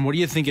make of this, and what do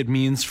you think it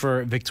means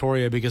for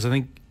Victoria? Because I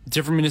think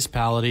different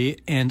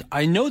municipality, and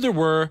I know there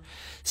were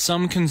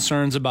some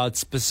concerns about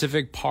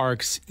specific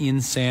parks in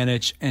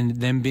Saanich and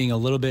them being a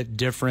little bit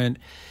different,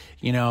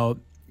 you know,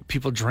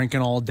 people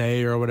drinking all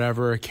day or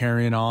whatever, or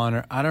carrying on,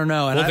 or I don't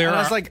know. And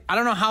I was like, I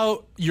don't know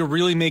how you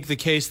really make the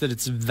case that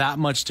it's that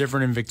much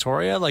different in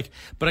Victoria. Like,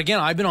 but again,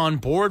 I've been on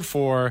board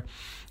for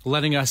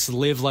letting us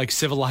live like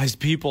civilized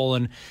people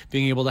and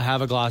being able to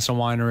have a glass of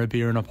wine or a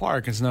beer in a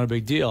park. It's not a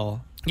big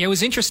deal. Yeah, it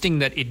was interesting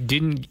that it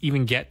didn't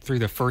even get through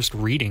the first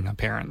reading,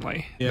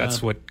 apparently. Yeah.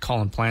 That's what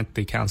Colin Plant,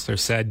 the councillor,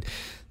 said,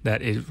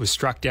 that it was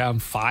struck down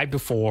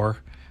 5-4.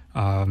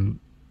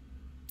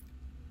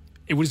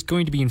 It was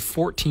going to be in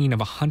 14 of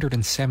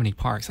 170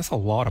 parks. That's a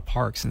lot of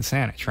parks in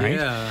Saanich, right?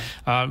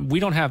 Yeah. We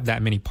don't have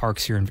that many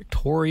parks here in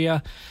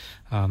Victoria.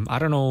 I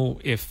don't know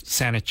if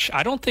Saanich...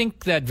 I don't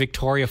think that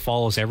Victoria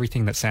follows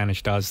everything that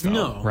Saanich does, though,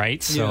 no.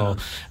 Right? So,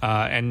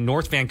 and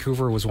North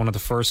Vancouver was one of the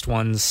first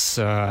ones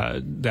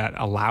that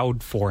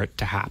allowed for it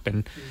to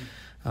happen.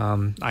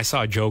 I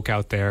saw a joke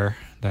out there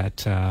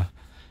that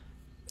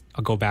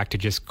I'll go back to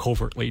just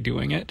covertly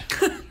doing it,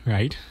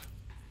 right?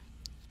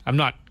 I'm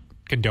not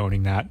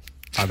condoning that,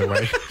 by the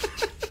way.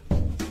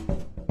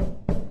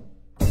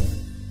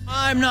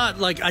 I'm not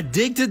like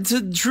addicted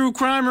to true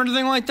crime or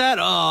anything like that.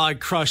 Oh, I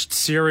crushed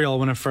Serial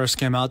when it first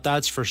came out,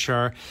 that's for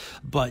sure.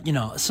 But, you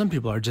know, some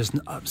people are just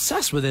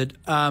obsessed with it.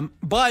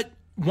 But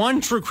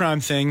one true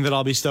crime thing that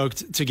I'll be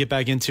stoked to get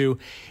back into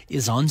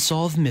is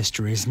Unsolved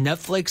Mysteries.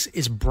 Netflix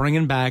is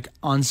bringing back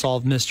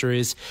Unsolved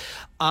Mysteries.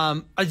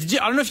 I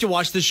don't know if you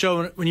watched this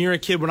show when you were a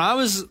kid. When I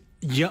was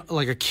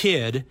like a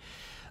kid,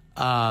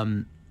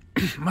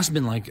 must have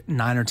been like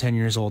 9 or 10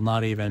 years old,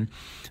 not even.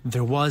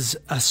 There was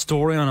a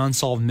story on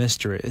Unsolved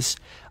Mysteries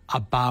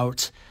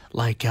about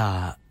like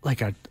a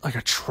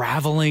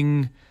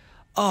traveling.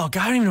 Oh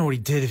God, I don't even know what he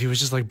did. If he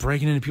was just like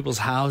breaking into people's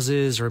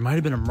houses, or it might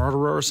have been a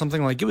murderer or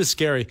something. Like, it was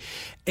scary.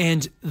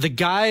 And the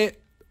guy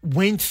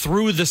went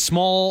through the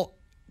small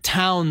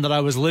town that I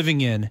was living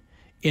in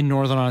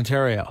Northern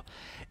Ontario,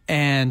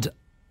 and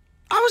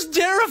I was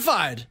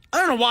terrified. I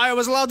don't know why I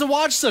was allowed to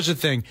watch such a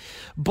thing.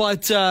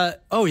 But,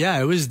 oh yeah,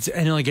 it was,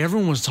 and like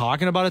everyone was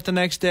talking about it the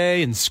next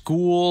day in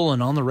school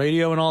and on the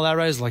radio and all that,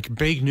 right? It's like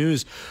big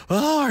news.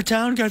 Oh, our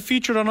town got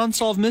featured on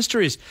Unsolved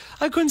Mysteries.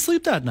 I couldn't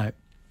sleep that night.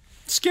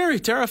 Scary,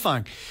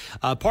 terrifying.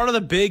 Part of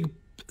the big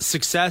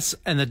success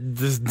and the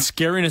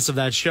scariness of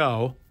that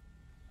show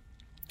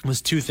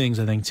was two things,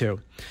 I think, too.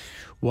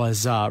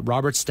 Was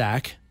Robert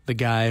Stack, the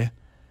guy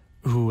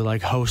who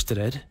like hosted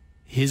it,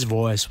 his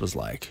voice was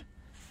like,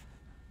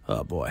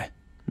 oh boy,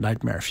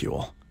 nightmare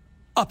fuel.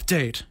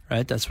 Update,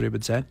 right? That's what he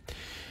would say.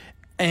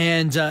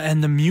 And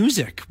the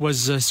music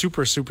was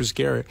super, super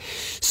scary.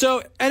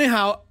 So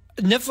anyhow,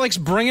 Netflix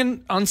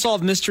bringing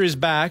Unsolved Mysteries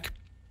back.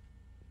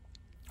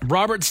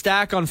 Robert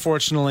Stack,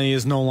 unfortunately,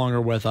 is no longer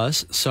with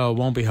us, so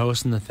won't be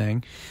hosting the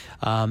thing.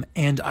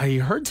 And I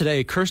heard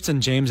today,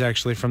 Kirsten James,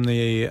 actually, from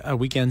the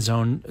Weekend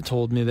Zone,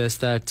 told me this,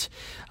 that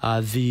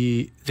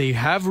they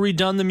have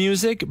redone the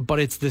music, but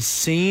it's the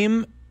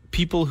same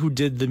people who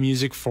did the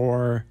music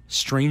for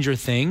Stranger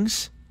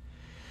Things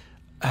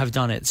have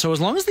done it. So as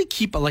long as they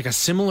keep like a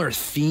similar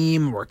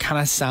theme or kind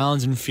of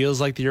sounds and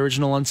feels like the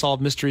original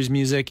Unsolved Mysteries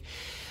music,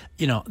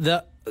 you know,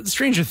 the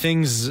Stranger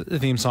Things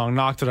theme song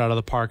knocked it out of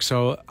the park.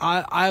 So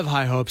I have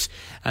high hopes,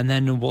 and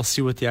then we'll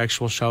see what the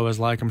actual show is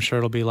like. I'm sure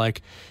it'll be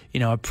like, you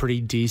know, a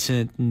pretty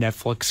decent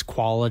Netflix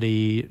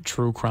quality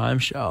true crime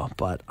show,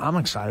 but I'm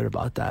excited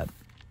about that.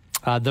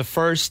 The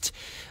first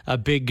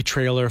big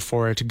trailer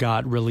for it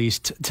got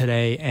released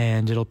today,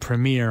 and it'll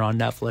premiere on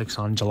Netflix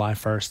on July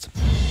 1st.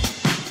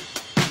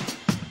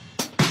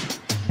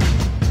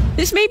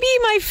 This may be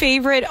my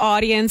favorite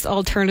audience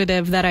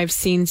alternative that I've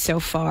seen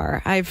so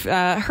far. I've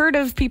heard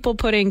of people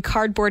putting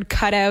cardboard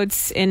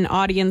cutouts in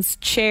audience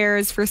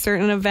chairs for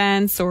certain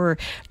events, or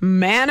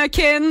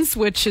mannequins,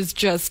 which is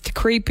just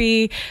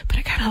creepy, but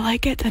I kind of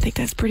like it. I think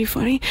that's pretty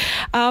funny.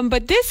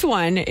 But this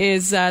one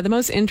is the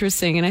most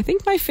interesting, and I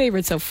think my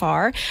favorite so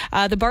far.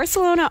 The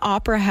Barcelona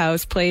Opera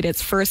House played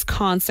its first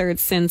concert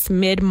since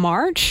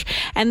mid-March,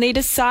 and they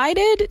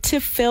decided to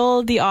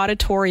fill the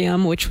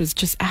auditorium, which was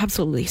just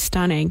absolutely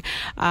stunning,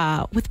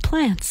 with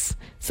plants.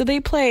 So they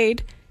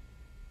played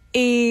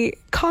a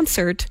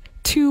concert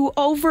to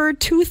over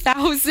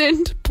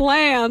 2,000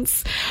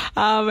 plants.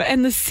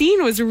 And the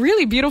scene was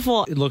really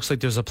beautiful. It looks like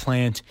there's a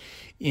plant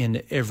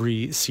in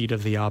every seat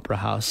of the opera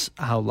house.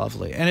 How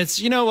lovely. And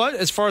it's, you know what,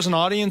 as far as an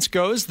audience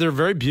goes, they're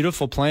very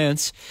beautiful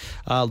plants.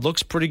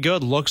 Looks pretty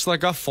good. Looks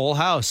like a full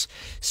house.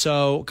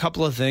 So a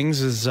couple of things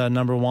is,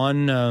 number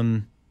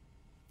one,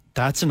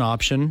 that's an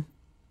option.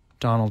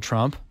 Donald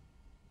Trump.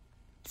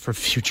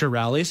 future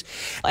rallies.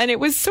 And it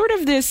was sort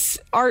of this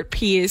art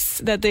piece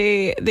that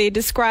they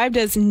described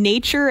as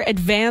nature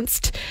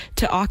advanced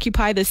to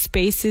occupy the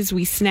spaces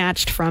we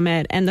snatched from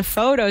it. And the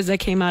photos that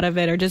came out of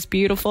it are just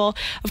beautiful.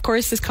 Of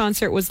course, this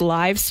concert was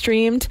live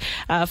streamed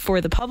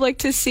for the public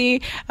to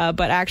see, but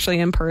actually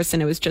in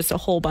person, it was just a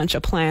whole bunch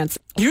of plants.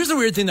 Here's the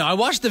weird thing, though. I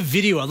watched the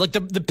video. Like,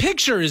 the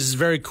picture is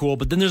very cool,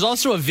 but then there's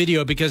also a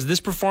video because this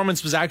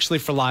performance was actually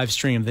for live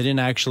stream. They didn't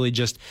actually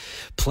just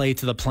play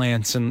to the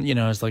plants and,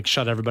 it's like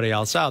shut everybody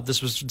else out.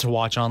 This was to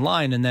watch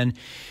online. And then,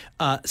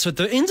 so at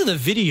the end of the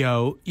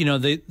video,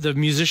 the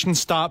musicians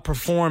stop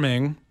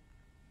performing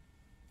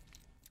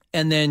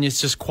and then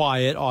it's just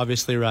quiet,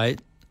 obviously,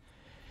 right?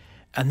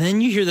 And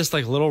then you hear this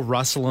like little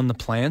rustle in the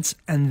plants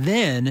and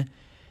then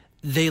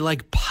they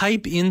like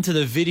pipe into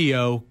the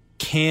video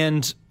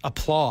canned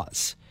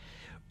applause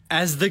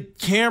as the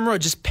camera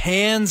just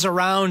pans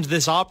around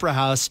this opera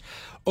house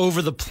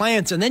over the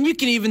plants. And then you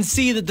can even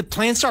see that the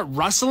plants start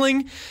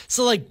rustling.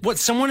 So like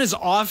someone is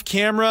off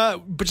camera,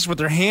 but just with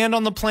their hand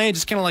on the plant,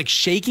 just kind of like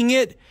shaking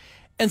it.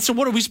 And so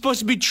what are we supposed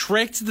to be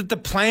tricked that the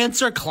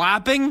plants are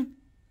clapping?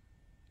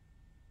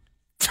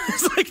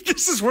 It's like,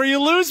 this is where you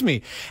lose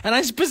me. And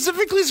I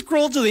specifically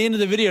scrolled to the end of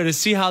the video to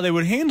see how they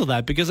would handle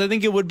that because I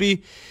think it would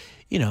be,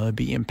 it'd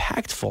be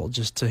impactful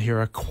just to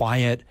hear a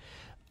quiet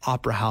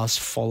opera house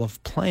full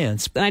of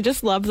plants. And I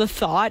just love the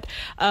thought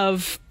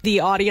of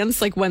the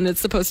audience, like when it's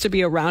supposed to be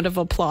a round of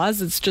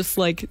applause, it's just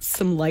like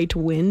some light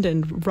wind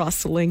and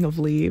rustling of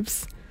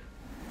leaves.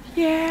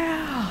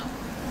 Yeah.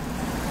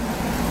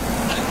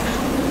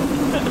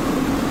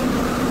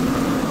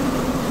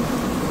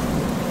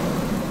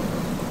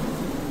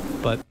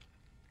 But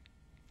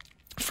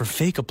for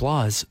fake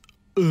applause,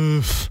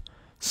 oof,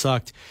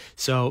 sucked.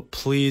 So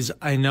please,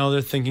 I know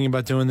they're thinking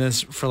about doing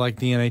this for like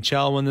the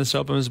NHL when this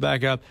opens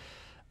back up.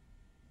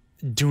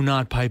 Do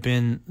not pipe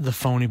in the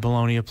phony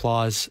baloney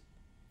applause,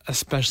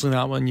 especially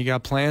not when you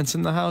got plants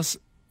in the house.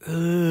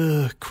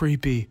 Ugh,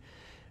 creepy.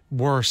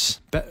 Worse.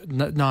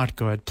 Not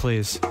good,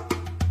 please.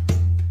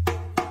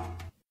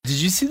 Did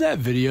you see that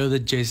video that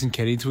Jason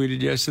Kenney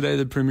tweeted yesterday?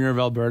 The premier of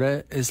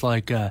Alberta is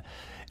like,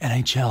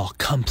 NHL,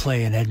 come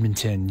play in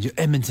Edmonton.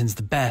 Edmonton's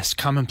the best.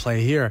 Come and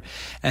play here.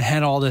 And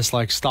had all this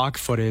like stock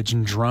footage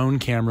and drone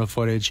camera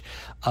footage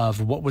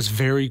of what was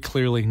very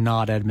clearly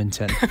not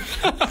Edmonton.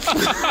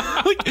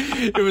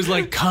 It was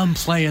like, come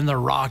play in the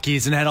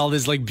Rockies, and had all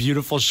these like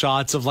beautiful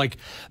shots of like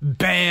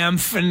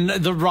Banff and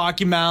the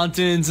Rocky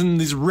Mountains and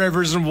these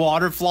rivers and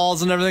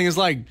waterfalls and everything. Is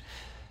like,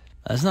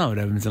 that's not what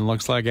Edmonton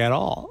looks like at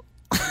all.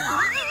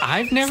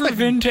 I've never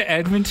been to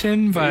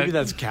Edmonton, but maybe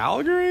that's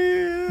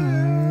Calgary.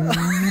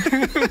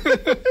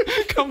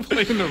 Come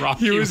play in the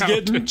Rocky He was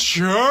Mountains. getting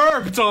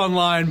chirped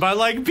online by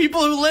like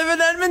people who live in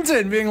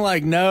Edmonton, being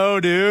like, "No,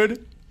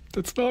 dude,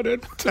 that's not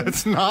it.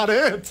 That's not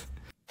it."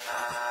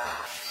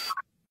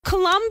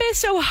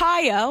 Columbus,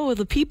 Ohio,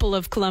 the people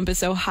of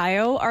Columbus,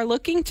 Ohio, are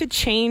looking to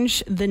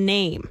change the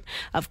name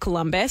of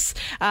Columbus.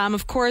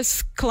 Of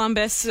course,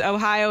 Columbus,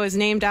 Ohio is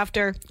named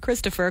after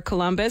Christopher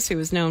Columbus, who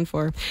was known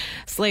for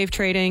slave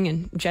trading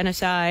and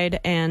genocide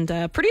and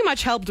pretty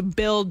much helped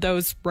build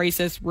those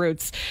racist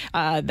roots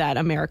that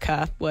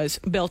America was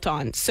built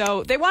on.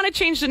 So they want to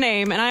change the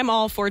name, and I'm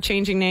all for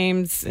changing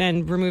names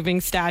and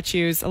removing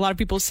statues. A lot of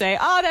people say,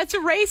 oh, that's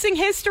erasing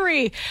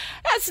history.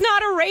 That's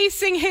not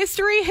erasing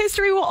history.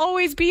 History will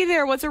always be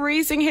there. What's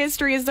erasing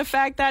history is the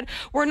fact that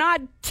we're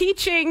not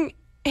teaching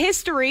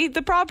history,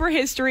 the proper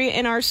history,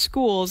 in our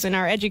schools, in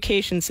our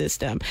education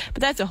system.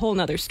 But that's a whole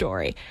nother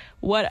story.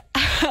 What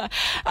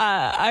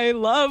I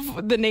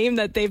love the name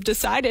that they've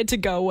decided to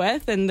go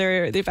with, and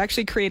they've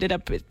actually created a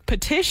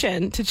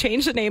petition to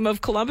change the name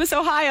of Columbus,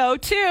 Ohio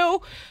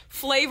to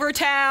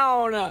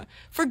Flavortown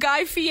for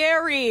Guy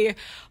Fieri.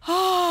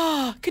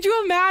 Oh, could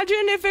you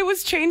imagine if it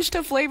was changed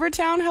to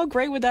Flavortown? How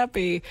great would that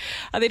be?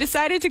 They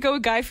decided to go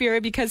with Guy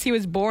Fieri because he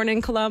was born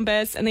in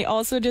Columbus, and they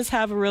also just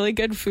have a really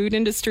good food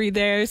industry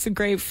there, some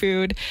great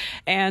food,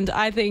 and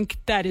I think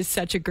that is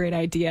such a great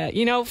idea.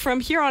 From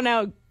here on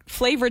out,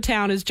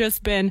 Flavortown has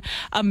just been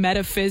a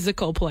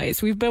metaphysical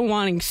place. We've been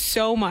wanting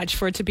so much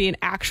for it to be an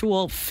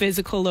actual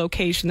physical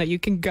location that you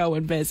can go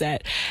and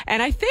visit.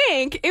 And I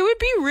think it would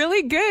be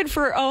really good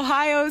for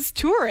Ohio's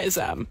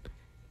tourism.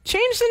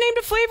 Change the name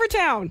to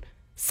Flavortown.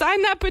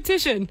 Sign that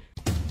petition.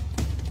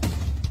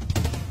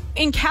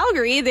 In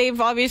Calgary,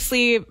 they've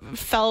obviously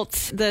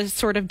felt the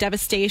sort of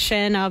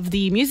devastation of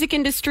the music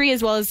industry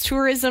as well as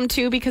tourism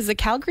too, because the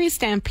Calgary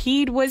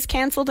Stampede was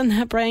canceled, and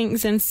that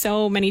brings in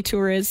so many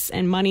tourists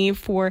and money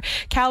for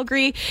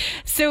Calgary.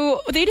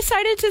 So they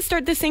decided to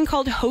start this thing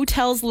called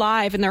Hotels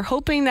Live, and they're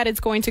hoping that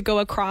it's going to go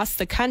across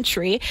the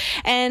country.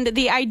 And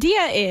the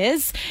idea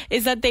is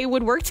that they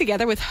would work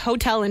together with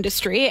hotel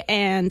industry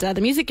and the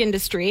music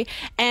industry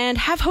and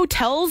have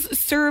hotels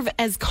serve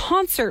as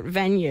concert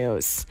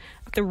venues.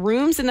 The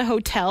rooms in the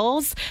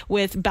hotels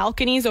with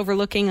balconies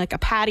overlooking like a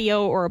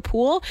patio or a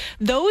pool,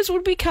 those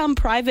would become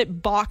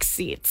private box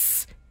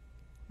seats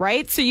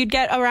right? So you'd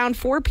get around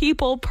 4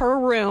 people per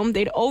room.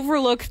 They'd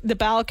overlook the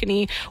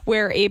balcony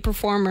where a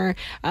performer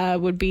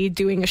would be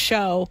doing a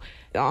show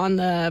on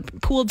the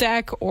pool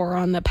deck or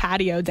on the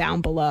patio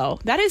down below.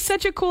 That is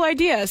such a cool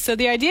idea. So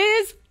the idea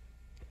is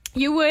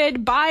you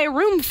would buy a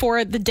room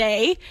for the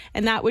day,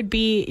 and that would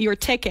be your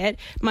ticket.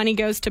 Money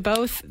goes to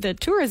both the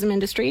tourism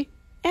industry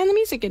and the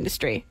music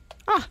industry.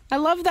 I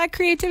love that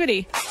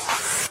creativity.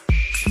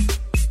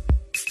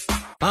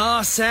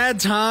 Sad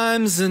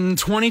times, and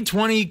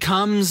 2020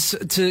 comes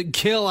to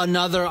kill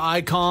another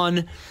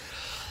icon,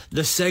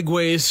 the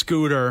Segway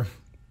scooter.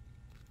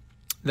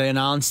 They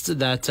announced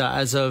that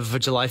as of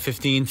July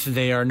 15th,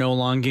 they are no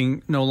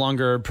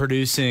longer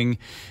producing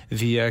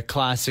the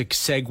classic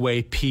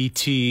Segway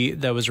PT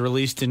that was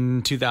released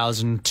in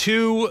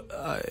 2002,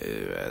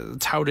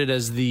 touted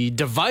as the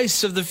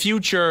device of the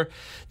future,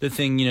 the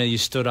thing, you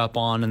stood up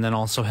on and then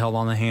also held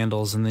on the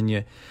handles and then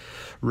you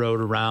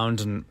rode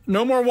around, and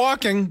no more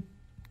walking.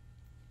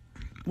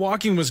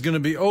 Walking was going to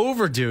be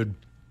over, dude.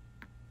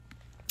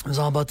 It was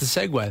all about the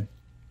Segway.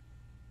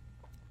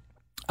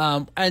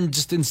 And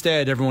just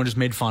instead, everyone just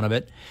made fun of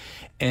it.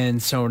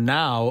 And so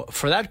now,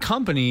 for that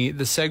company,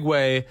 the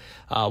Segway,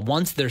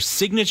 once their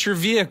signature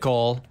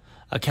vehicle,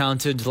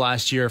 accounted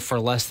last year for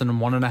less than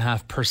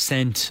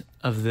 1.5%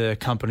 of the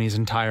company's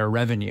entire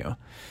revenue.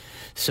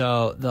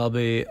 So they'll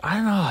be, I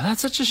don't know,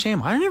 that's such a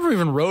shame. I never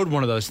even rode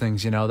one of those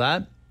things, you know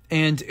that?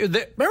 And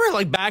remember,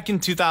 like back in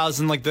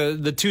 2000, like the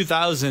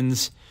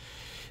 2000s,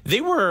 they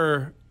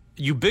were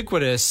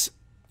ubiquitous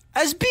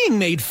as being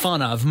made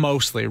fun of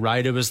mostly,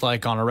 right? It was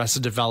like on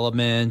Arrested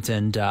Development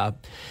and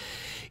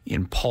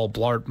in Paul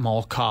Blart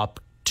Mall Cop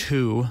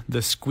 2, the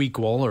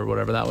Squeakquel or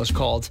whatever that was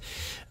called.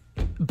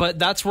 But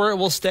that's where it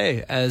will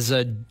stay, as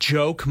a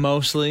joke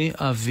mostly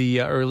of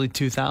the early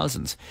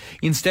 2000s.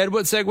 Instead,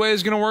 what Segway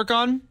is going to work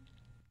on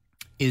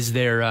is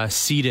their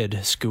seated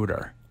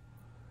scooter.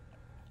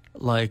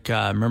 Like,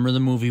 remember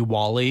the movie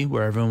WALL-E,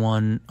 where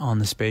everyone on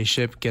the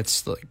spaceship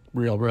gets like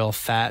real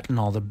fat and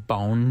all the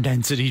bone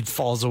density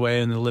falls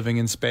away and they're living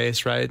in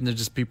space, right? And they're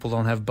just, people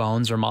don't have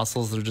bones or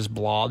muscles. They're just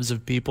blobs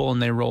of people,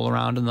 and they roll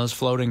around in those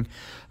floating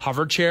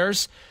hover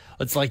chairs.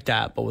 It's like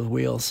that, but with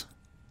wheels.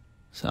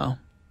 So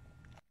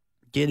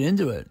get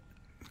into it.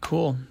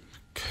 Cool.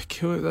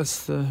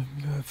 That's the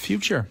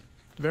future.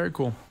 Very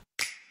cool.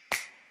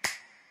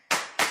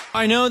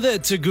 I know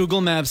that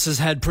Google Maps has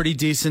had pretty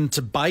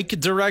decent bike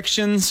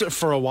directions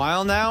for a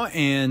while now,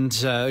 and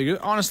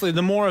honestly,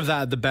 the more of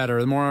that, the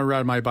better. The more I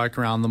ride my bike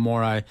around, the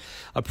more I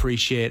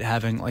appreciate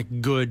having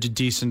like good,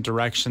 decent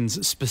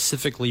directions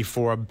specifically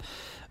for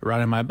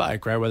riding my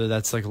bike, right? Whether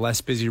that's like less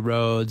busy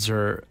roads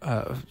or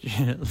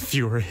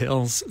fewer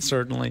hills,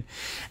 certainly.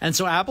 And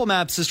so Apple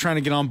Maps is trying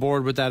to get on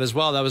board with that as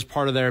well. That was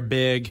part of their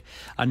big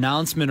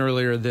announcement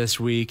earlier this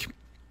week,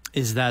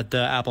 is that the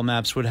Apple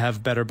Maps would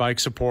have better bike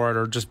support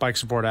or just bike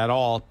support at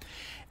all.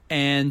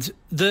 And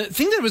the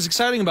thing that was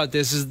exciting about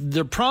this is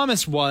their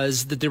promise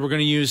was that they were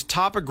going to use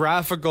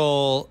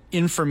topographical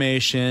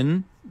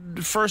information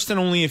first in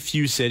only a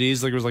few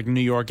cities. Like it was like New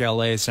York,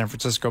 LA, San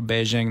Francisco,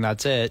 Beijing,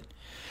 that's it.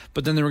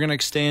 But then they were going to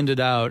expand it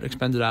out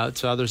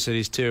to other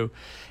cities too.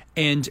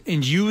 And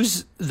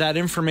use that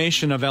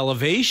information of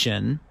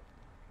elevation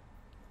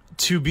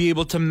to be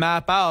able to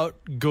map out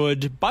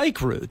good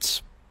bike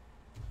routes.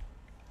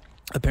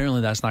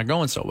 Apparently that's not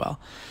going so well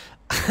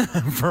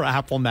for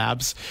Apple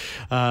Maps.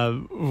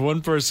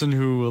 One person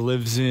who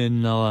lives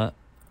in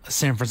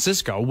San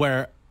Francisco,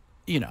 where,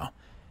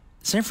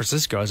 San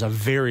Francisco is a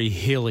very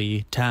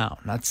hilly town.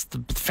 That's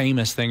the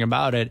famous thing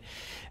about it.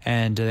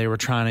 And they were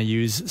trying to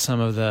use some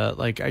of the,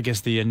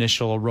 the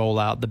initial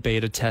rollout, the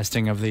beta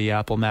testing of the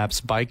Apple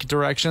Maps bike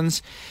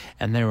directions.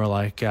 And they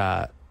were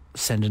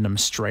sending them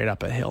straight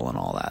up a hill and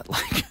all that.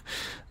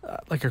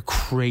 Like a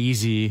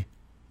crazy,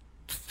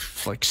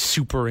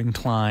 super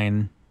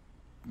incline,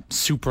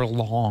 super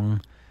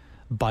long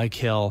bike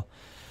hill.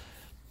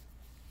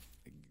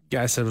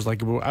 Guy said it was I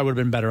would have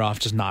been better off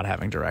just not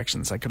having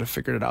directions. I could have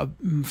figured it out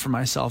for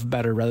myself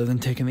better rather than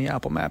taking the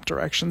Apple Map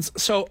directions.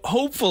 So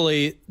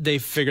hopefully they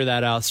figure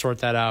that out, sort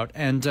that out.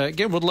 And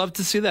again, would love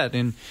to see that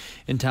in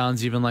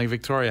towns even like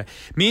Victoria.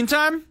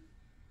 Meantime,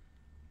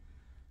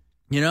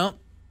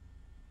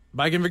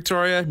 bike in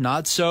Victoria,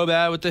 not so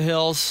bad with the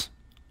hills,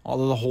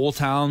 although the whole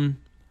town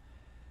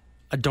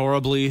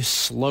adorably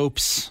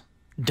slopes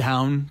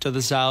down to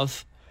the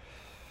south.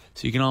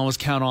 So you can always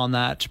count on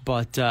that.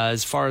 But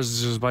as far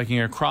as just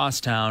biking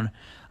across town,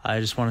 I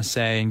just want to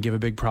say and give a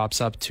big props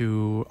up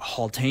to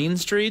Haltane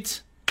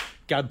Street.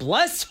 God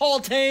bless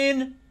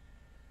Haltane.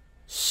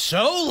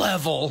 So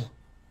level.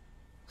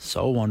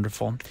 So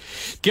wonderful.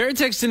 Garrett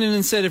texted in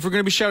and said, if we're going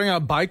to be shouting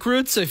out bike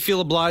routes, I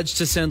feel obliged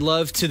to send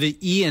love to the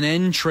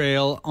E&N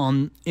trail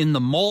in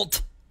the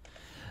Malt.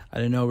 I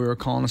didn't know we were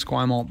calling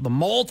Esquimalt the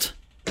Malt.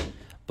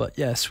 But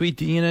yeah,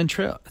 sweet E&N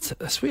trail. It's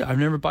sweet. I've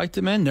never biked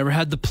it, man. Never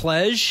had the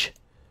pledge.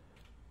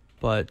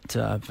 But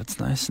if it's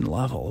nice and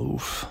level,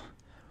 oof.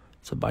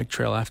 It's a bike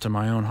trail after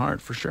my own heart,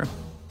 for sure.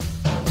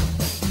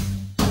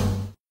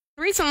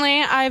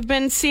 recently, I've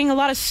been seeing a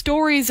lot of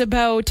stories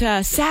about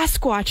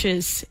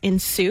Sasquatches in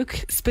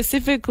Souk,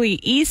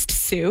 specifically East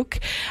Souk.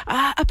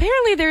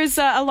 Apparently, there's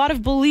a lot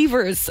of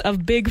believers of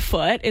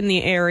Bigfoot in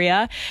the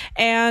area,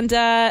 and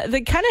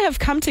they kind of have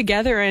come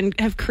together and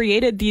have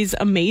created these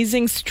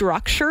amazing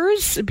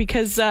structures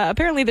because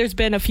apparently there's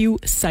been a few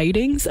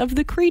sightings of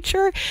the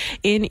creature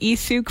in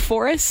East Souk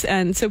Forest,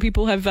 and so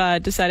people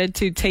have decided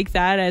to take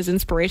that as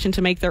inspiration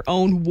to make their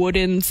own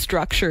wooden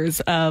structures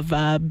of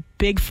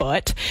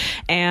Bigfoot,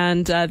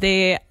 and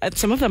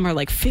some of them are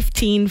like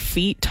 15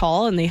 feet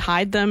tall, and they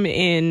hide them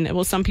in,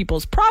 well, some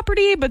people's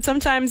property, but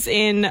sometimes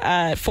in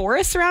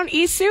forests around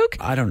East Souk.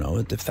 I don't know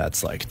if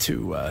that's like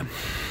to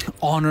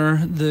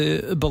honor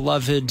the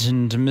beloved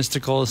and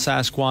mystical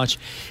Sasquatch,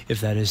 if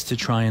that is to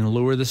try and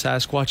lure the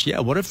Sasquatch. Yeah,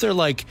 what if they're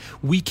like,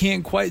 we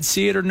can't quite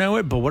see it or know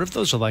it, but what if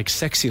those are like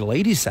sexy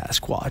lady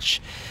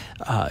Sasquatch,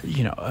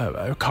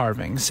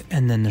 carvings,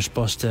 and then they're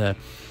supposed to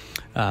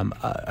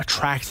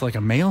attract like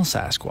a male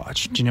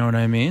Sasquatch. Do you know what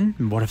I mean?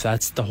 What if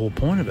that's the whole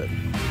point of it?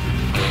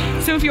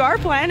 So if you are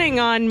planning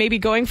on maybe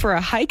going for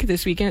a hike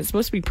this weekend, it's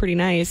supposed to be pretty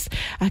nice.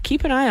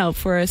 Keep an eye out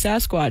for a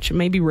Sasquatch. It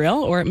may be real,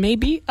 or it may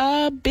be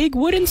a big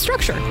wooden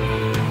structure.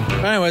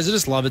 Anyways, I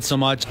just love it so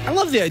much. I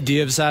love the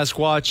idea of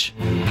Sasquatch.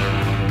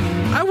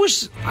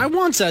 I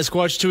want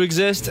Sasquatch to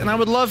exist, and I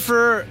would love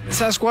for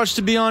Sasquatch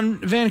to be on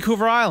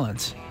Vancouver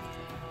Island.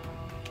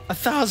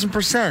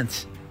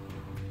 1,000%.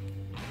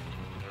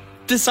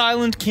 This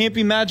island can't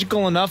be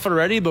magical enough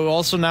already, but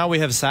also now we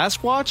have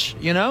Sasquatch,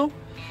 you know?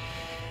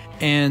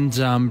 And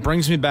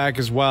brings me back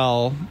as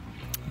well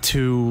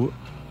to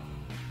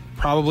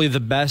probably the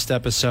best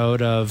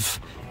episode of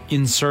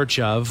In Search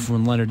Of,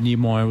 when Leonard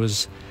Nimoy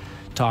was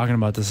talking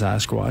about the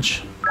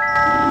Sasquatch.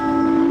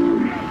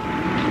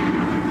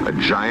 A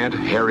giant,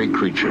 hairy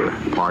creature,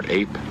 part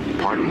ape,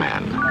 part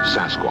man,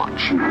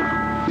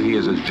 Sasquatch. He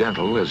is as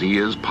gentle as he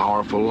is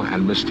powerful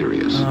and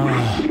mysterious.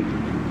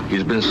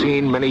 He's been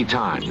seen many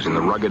times in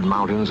the rugged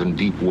mountains and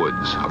deep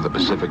woods of the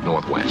Pacific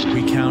Northwest.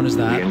 We count as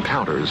that. The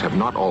encounters have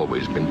not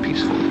always been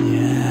peaceful.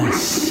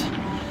 Yes.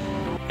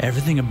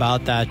 Everything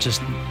about that just...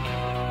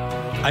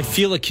 I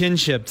feel a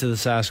kinship to the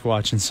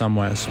Sasquatch in some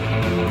ways.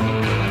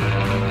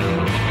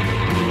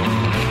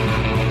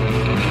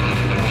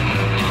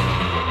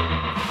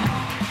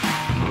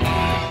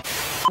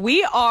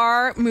 We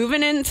are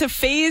moving into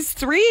phase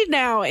 3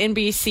 now in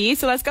BC,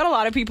 so that's got a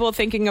lot of people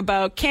thinking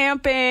about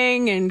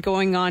camping and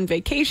going on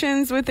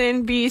vacations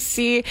within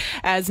BC,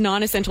 as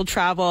non-essential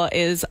travel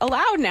is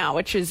allowed now,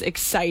 which is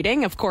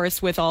exciting. Of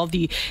course, with all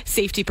the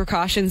safety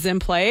precautions in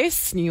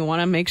place, you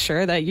want to make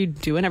sure that you're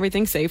doing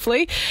everything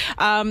safely.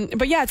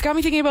 But yeah, it's got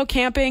me thinking about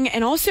camping.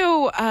 And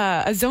also,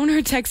 a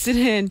zoner texted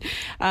in,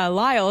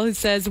 Lyle, who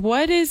says,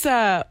 what is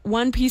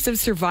one piece of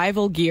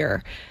survival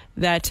gear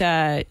that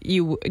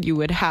you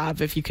would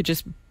have if you could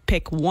just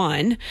pick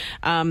one?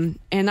 And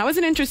that was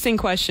an interesting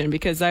question,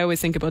 because I always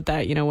think about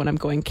that, when I'm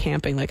going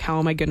camping, like, how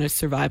am I going to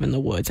survive in the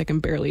woods? I can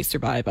barely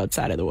survive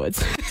outside of the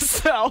woods.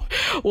 So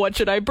what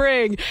should I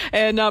bring?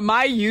 And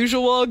my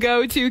usual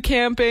go-to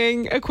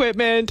camping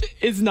equipment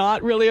is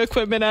not really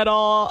equipment at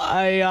all.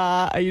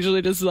 I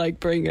usually just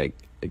bring a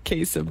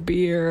case of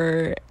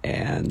beer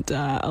and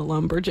a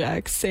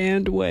lumberjack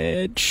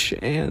sandwich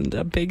and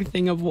a big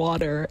thing of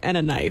water and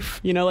a knife.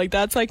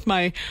 That's like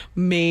my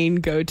main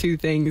go-to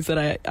things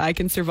that I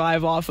can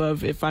survive off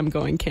of if I'm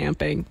going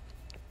camping.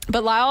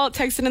 But Lyle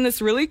texted in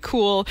this really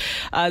cool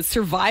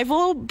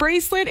survival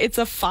bracelet. It's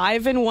a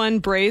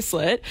 5-in-1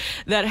 bracelet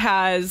that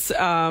has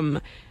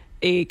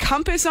a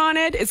compass on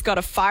it. It's got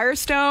a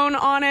firestone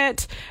on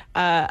it,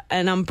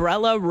 an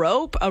umbrella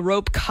rope, a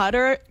rope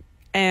cutter,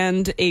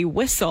 and a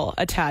whistle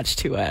attached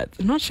to it.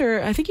 I'm not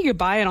sure. I think you could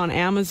buy it on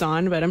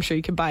Amazon, but I'm sure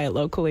you could buy it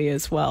locally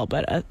as well.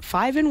 But a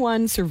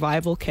 5-in-1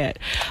 survival kit.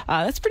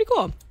 That's pretty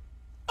cool.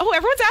 Oh,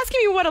 everyone's asking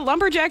me what a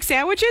lumberjack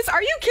sandwich is.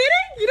 Are you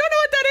kidding? You don't know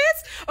what that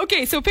is?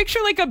 Okay, so picture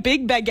like a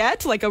big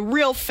baguette, like a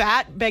real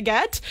fat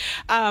baguette.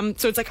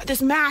 So it's like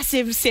this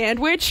massive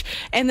sandwich,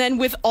 and then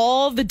with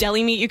all the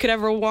deli meat you could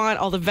ever want,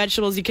 all the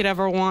vegetables you could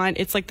ever want,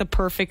 it's like the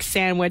perfect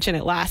sandwich, and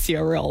it lasts you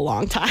a real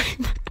long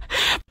time.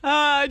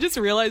 I just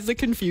realized the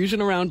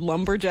confusion around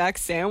lumberjack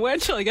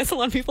sandwich. I guess a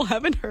lot of people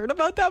haven't heard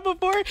about that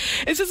before.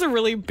 It's just a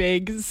really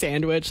big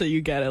sandwich that you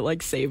get at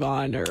like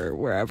Save-On or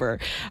wherever.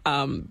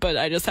 But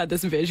I just had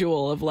this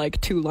visual of like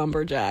 2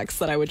 lumberjacks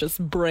that I would just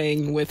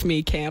bring with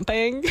me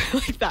camping.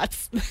 Like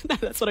that's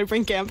what I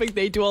bring camping.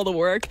 They do all the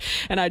work,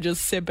 and I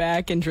just sit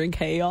back and drink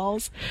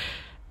hay-alls.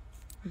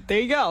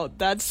 There you go.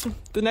 That's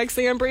the next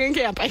thing I'm bringing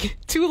camping.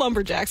 2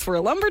 lumberjacks for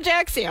a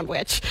lumberjack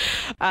sandwich.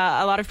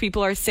 A lot of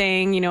people are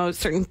saying,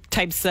 certain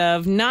types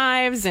of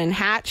knives and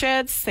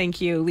hatchets.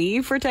 Thank you,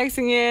 Lee, for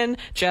texting in.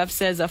 Jeff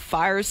says a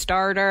fire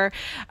starter.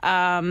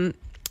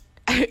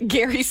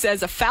 Gary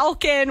says a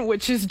falcon,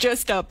 which is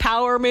just a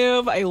power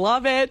move. I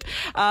love it.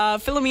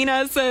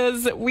 Philomena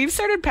says, we've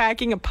started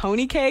packing a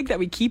pony keg that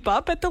we keep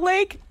up at the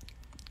lake.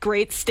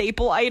 Great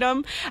staple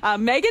item.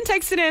 Megan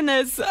texted in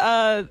this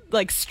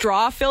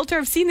straw filter.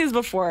 I've seen these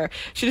before.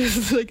 She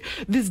just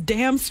this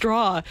damn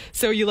straw.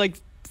 So you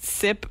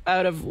sip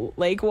out of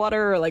lake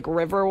water or like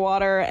river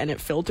water, and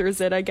it filters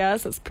it, I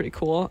guess. That's pretty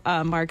cool.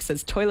 Mark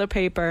says toilet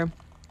paper.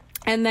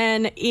 And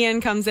then Ian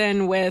comes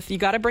in with, you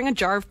got to bring a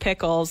jar of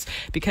pickles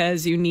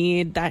because you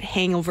need that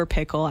hangover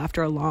pickle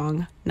after a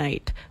long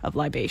night of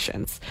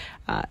libations.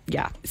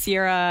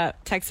 Sierra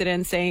texted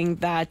in saying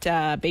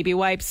that baby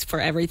wipes for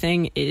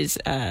everything is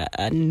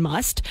a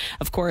must.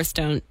 Of course,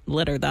 don't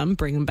litter them.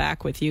 Bring them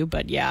back with you.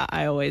 But yeah,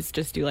 I always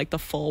just do like the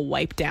full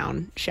wipe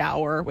down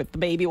shower with the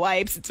baby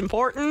wipes. It's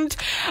important.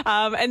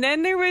 And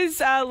then there was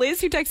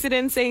Liz who texted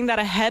in saying that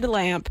a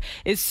headlamp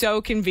is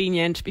so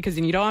convenient because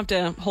you don't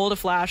have to hold a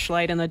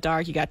flashlight in the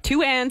dark. You got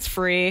 2 hands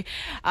free,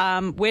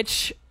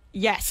 which...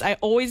 Yes, I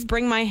always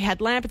bring my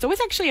headlamp. It's always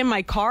actually in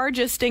my car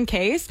just in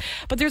case.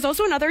 But there's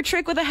also another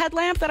trick with a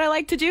headlamp that I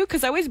like to do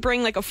because I always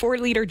bring like a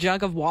 4-liter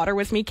jug of water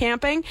with me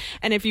camping.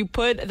 And if you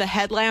put the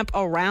headlamp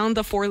around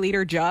the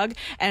 4-liter jug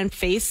and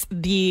face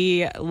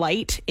the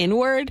light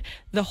inward,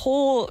 the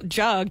whole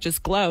jug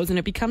just glows and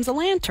it becomes a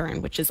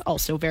lantern, which is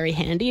also very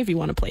handy if you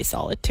want to play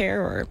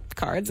solitaire or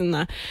cards in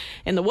the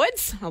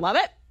woods. I love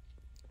it.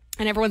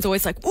 And everyone's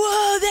always like,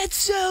 whoa, that's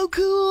so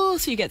cool.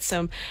 So you get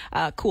some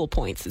cool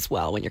points as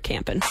well when you're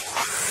camping.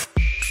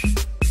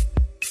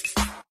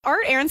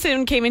 Art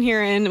Aronson came in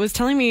here and was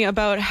telling me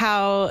about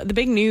how the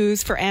big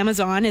news for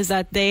Amazon is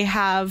that they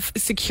have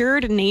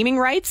secured naming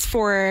rights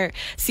for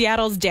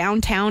Seattle's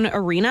downtown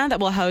arena that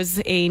will house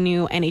a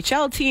new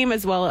NHL team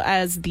as well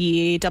as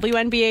the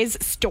WNBA's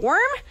Storm.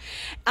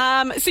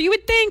 So you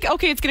would think,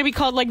 okay, it's going to be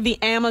called like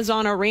the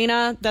Amazon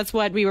Arena. That's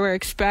what we were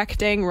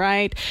expecting,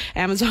 right?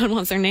 Amazon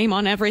wants their name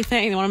on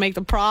everything. They want to make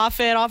the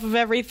profit off of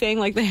everything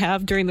like they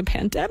have during the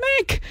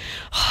pandemic,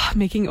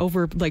 making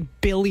over like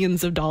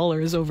billions of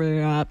dollars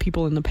over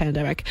people in the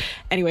pandemic.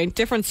 Anyway,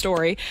 different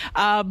story.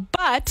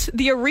 But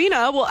the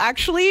arena will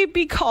actually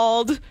be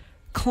called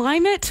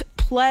Climate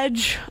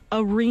Pledge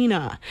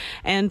Arena.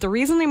 And the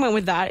reason they went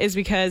with that is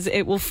because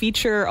it will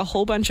feature a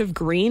whole bunch of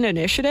green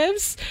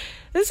initiatives.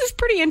 This is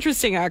pretty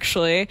interesting,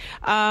 actually.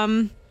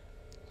 So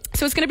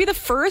it's going to be the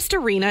first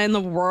arena in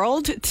the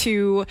world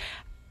to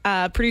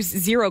produce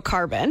zero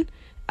carbon.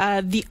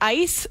 The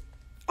ice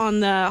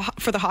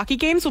for the hockey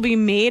games will be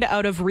made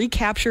out of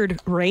recaptured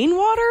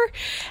rainwater.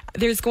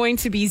 There's going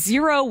to be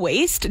zero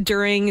waste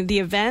during the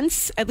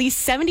events. At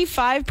least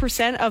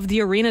 75% of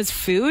the arena's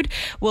food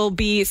will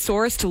be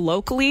sourced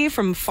locally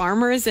from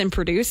farmers and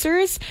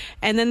producers.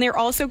 And then they're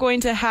also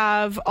going to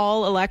have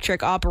all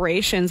electric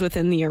operations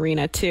within the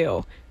arena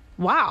too.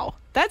 Wow.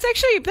 That's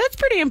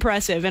pretty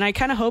impressive. And I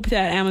kind of hope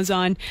that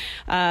Amazon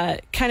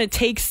kind of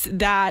takes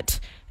that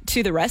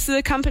to the rest of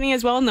the company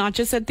as well, not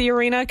just at the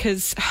arena,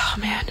 because, oh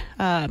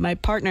man, my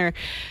partner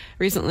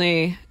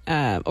recently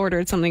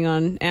ordered something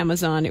on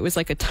Amazon. It was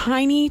like a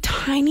tiny,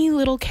 tiny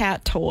little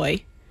cat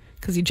toy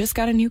because he just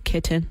got a new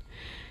kitten.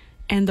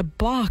 And the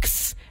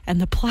box and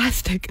the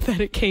plastic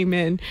that it came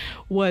in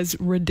was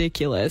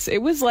ridiculous. It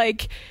was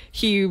like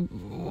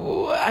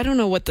I don't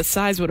know what the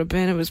size would have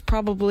been. It was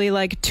probably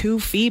like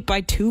 2 feet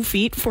by 2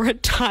 feet for a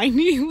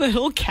tiny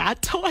little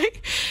cat toy.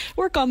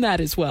 Work on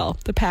that as well,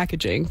 the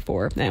packaging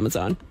for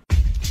Amazon.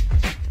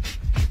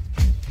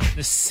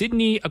 The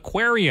Sydney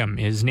Aquarium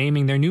is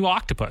naming their new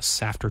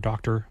octopus after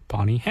Dr.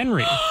 Bonnie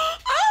Henry.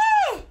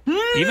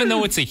 Even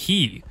though it's a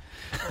he.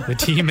 The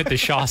team at the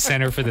Shaw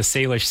Center for the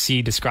Salish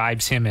Sea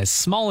describes him as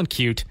small and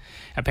cute.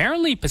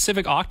 Apparently,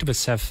 Pacific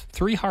octopus have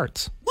 3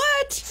 hearts.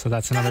 What? So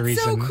that's another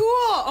reason. That's so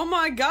cool. Oh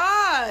my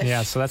gosh.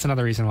 Yeah, so that's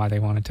another reason why they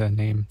wanted to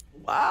name.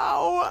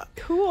 Wow.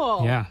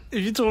 Cool. Yeah.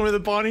 If you told me that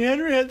Bonnie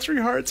Henry had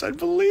 3 hearts, I'd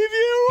believe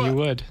you. You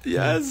would.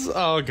 Yes. Yeah.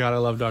 Oh, God, I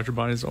love Dr.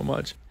 Bonnie so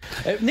much.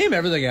 Name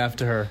everything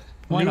after her.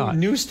 Why not?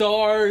 New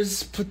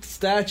stars, put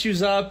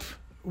statues up.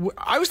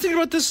 I was thinking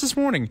about this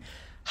morning.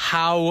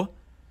 How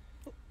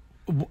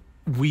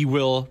we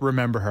will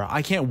remember her.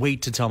 I can't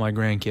wait to tell my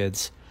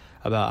grandkids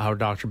about how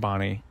Dr.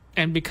 Bonnie.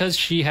 And because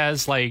she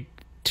has like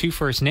 2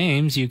 first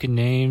names, you can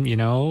name,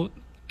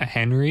 a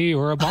Henry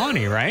or a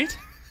Bonnie, right?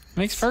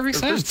 Makes perfect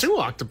sense. There's 2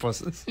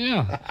 octopuses.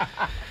 Yeah.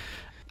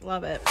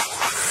 Love it.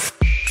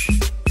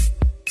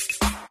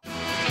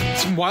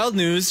 Some wild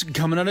news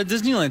coming out of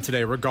Disneyland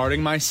today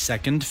regarding my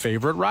second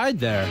favorite ride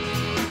there.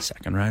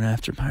 Second ride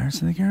after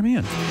Pirates of the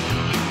Caribbean.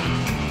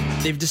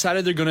 They've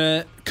decided they're going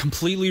to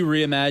completely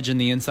reimagine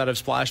the inside of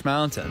Splash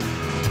Mountain.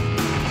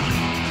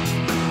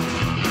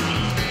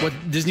 What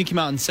Disney came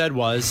out and said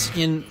was,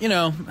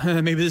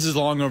 maybe this is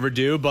long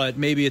overdue, but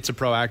maybe it's a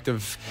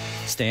proactive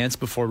stance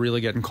before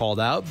really getting called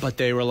out. But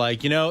they were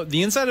like,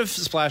 the inside of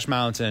Splash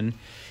Mountain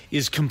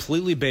is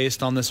completely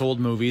based on this old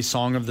movie,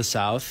 Song of the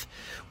South,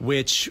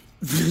 which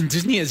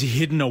Disney has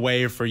hidden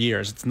away for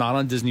years. It's not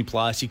on Disney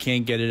Plus. You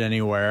can't get it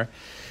anywhere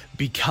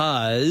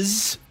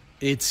because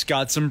it's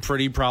got some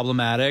pretty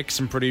problematic,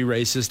 some pretty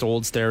racist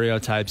old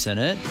stereotypes in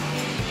it.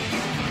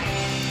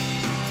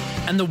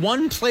 And the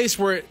one place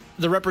where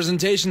the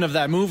representation of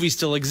that movie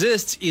still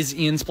exists is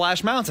in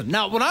Splash Mountain.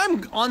 Now, when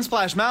I'm on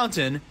Splash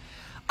Mountain,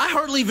 I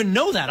hardly even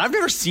know that. I've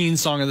never seen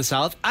Song of the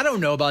South. I don't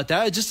know about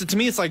that. To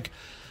me, it's like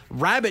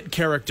rabbit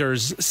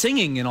characters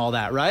singing and all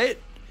that, right?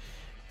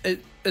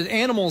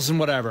 Animals and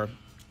whatever.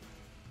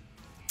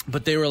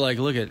 But they were like,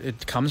 look,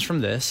 it comes from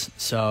this,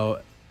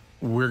 so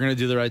we're going to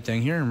do the right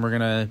thing here, and we're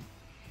going to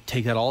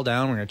take that all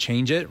down. We're going to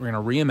change it. We're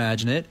going to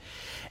reimagine it.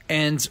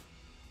 And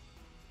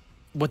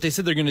what they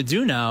said they're going to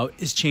do now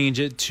is change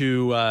it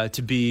to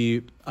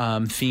be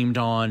themed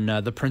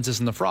on The Princess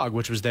and the Frog,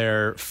 which was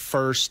their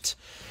first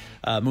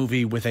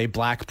movie with a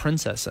black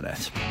princess in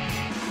it.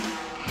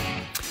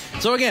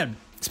 So again,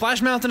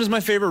 Splash Mountain is my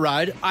favorite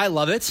ride. I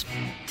love it.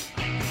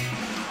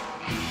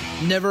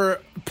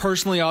 Never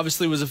personally,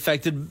 obviously, was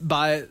affected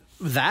by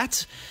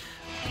that,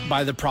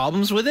 by the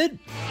problems with it,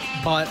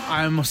 but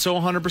I'm so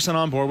 100%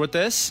 on board with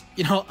this.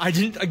 You know, I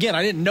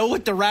didn't know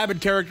what the rabbit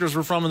characters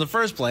were from in the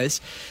first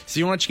place, so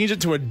you want to change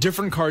it to a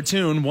different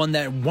cartoon, one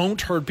that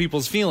won't hurt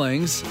people's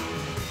feelings,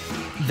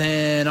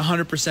 then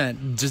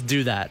 100% just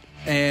do that.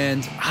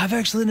 And I've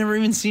actually never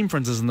even seen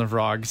Princess and the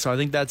Frog, so I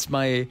think that's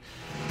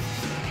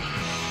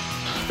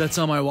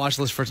on my watch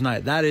list for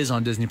tonight. That is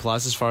on Disney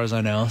Plus, as far as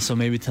I know. So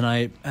maybe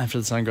tonight, after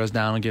the sun goes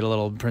down, I'll get a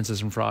little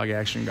Princess and Frog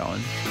action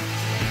going.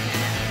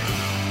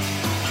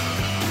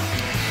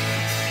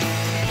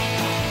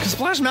 Because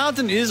Splash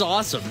Mountain is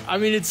awesome. I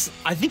mean,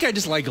 I think I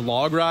just like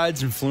log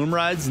rides and flume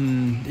rides,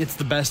 and it's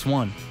the best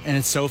one. And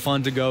it's so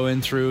fun to go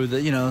in through the,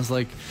 it's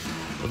like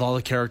with all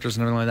the characters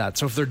and everything like that.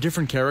 So if they're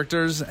different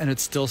characters and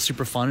it's still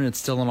super fun and it's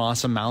still an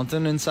awesome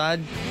mountain inside,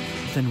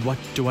 then what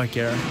do I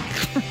care?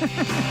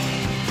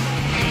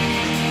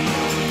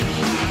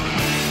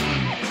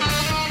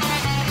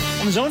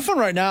 On the Zone Phone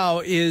right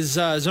now is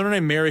a zoner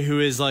named Mary, who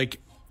is like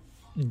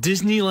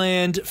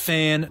Disneyland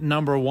fan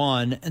number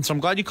one. And so I'm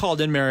glad you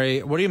called in,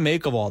 Mary. What do you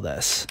make of all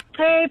this?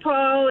 Hey,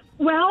 Paul.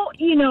 Well,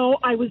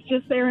 I was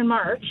just there in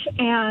March,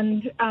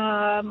 and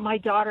my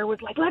daughter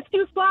was like, let's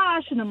do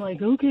Splash. And I'm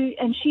like, okay.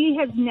 And she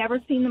has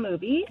never seen the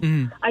movie.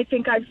 I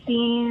think I've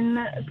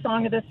seen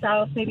Song of the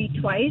South maybe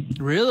twice.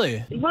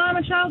 Really? Well, I'm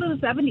a child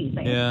of the 70s. I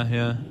think.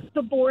 Yeah.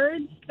 The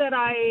boards that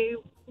I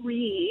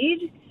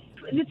read,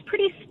 it's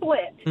pretty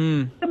split.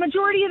 The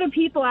majority of the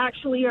people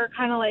actually are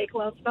kind of like,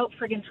 well, it's about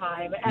friggin'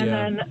 time. And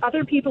then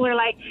other people are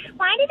like,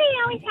 why do they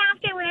always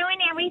have to ruin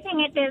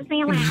everything at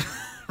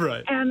Disneyland?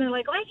 Right. And they're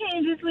like, why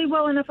can't you just leave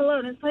well enough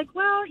alone? It's like,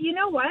 well, you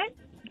know what?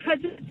 Because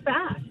it's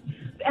fast.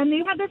 And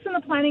they've had this in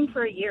the planning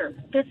for a year.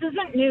 This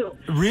isn't new.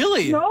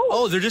 Really? No.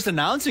 Oh, they're just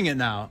announcing it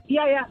now.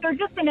 Yeah. They're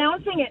just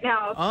announcing it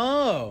now.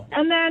 Oh.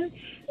 And then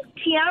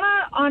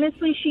Tiana,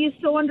 honestly, she is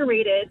so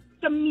underrated.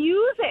 The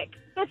music,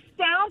 the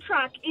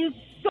soundtrack is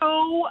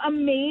so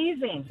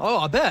amazing. Oh,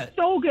 I bet.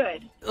 So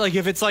good. Like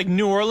if it's like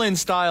New Orleans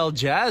style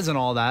jazz and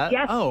all that.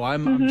 Yes. Oh,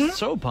 I'm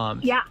so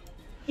pumped. Yeah.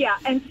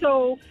 And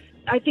so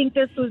I think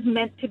this was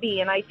meant to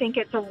be, and I think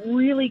it's a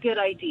really good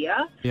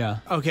idea. Yeah.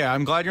 Okay,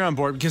 I'm glad you're on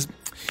board, because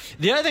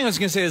the other thing I was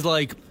going to say is,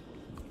 like,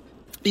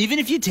 even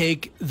if you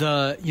take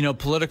the,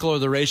 political or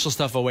the racial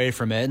stuff away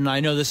from it, and I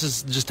know this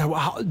is just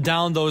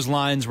down those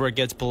lines where it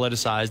gets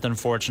politicized,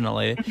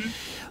 unfortunately.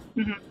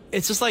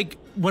 It's just like,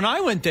 when I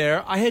went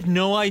there, I had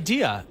no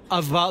idea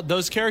about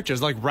those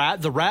characters, like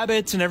the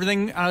rabbits and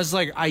everything. I was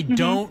like, I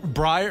don't,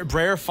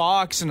 Brer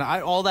Fox and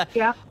all that.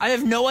 Yeah. I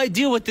have no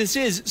idea what this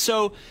is.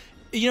 So,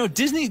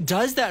 Disney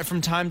does that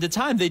from time to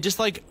time. They just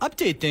like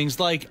update things.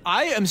 Like,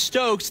 I am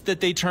stoked that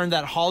they turned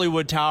that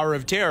Hollywood Tower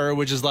of Terror,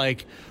 which is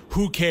like,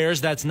 who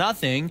cares? That's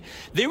nothing.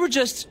 They were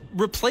just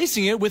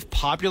replacing it with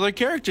popular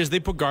characters. They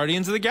put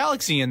Guardians of the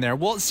Galaxy in there.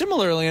 Well,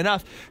 similarly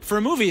enough, for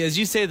a movie, as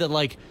you say, that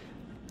like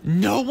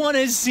no one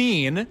has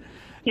seen,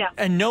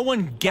 and no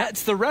one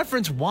gets the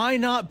reference, why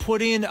not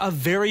put in a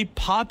very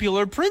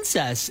popular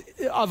princess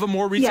of a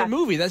more recent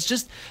movie? That's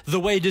just the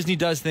way Disney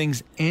does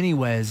things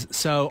anyways.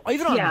 So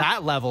even on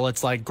that level,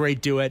 it's like,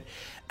 great, do it.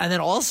 And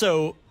then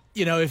also,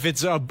 if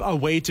it's a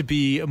way to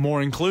be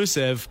more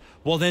inclusive,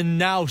 well, then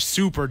now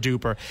super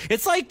duper.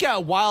 It's like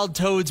Wild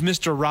Toad's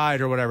Mr.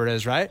 Ride or whatever it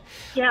is, right?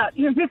 Yeah,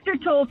 you're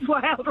Mr. Toad's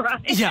Wild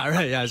Ride. Yeah,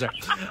 right. Yeah, sorry.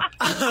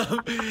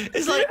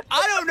 It's like,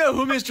 I don't know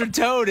who Mr.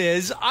 Toad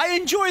is. I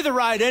enjoy the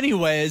ride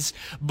anyways.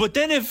 But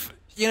then if,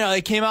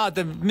 it came out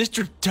that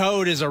Mr.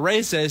 Toad is a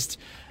racist,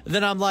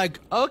 then I'm like,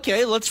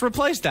 okay, let's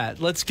replace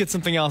that. Let's get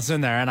something else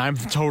in there, and I'm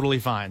totally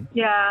fine.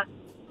 Yeah.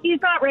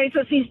 He's not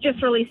racist. He's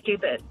just really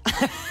stupid.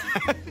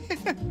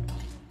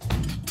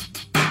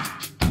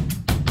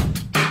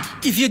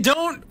 If you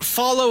don't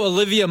follow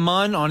Olivia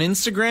Munn on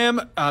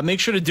Instagram,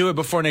 make sure to do it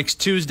before next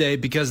Tuesday,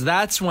 because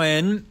that's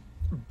when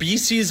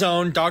BC's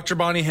own Dr.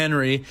 Bonnie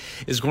Henry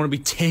is going to be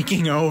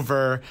taking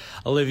over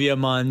Olivia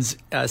Munn's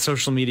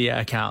social media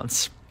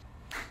accounts.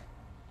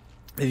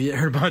 Have you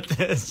heard about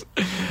this?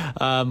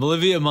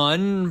 Olivia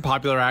Munn,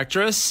 popular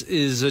actress,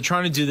 is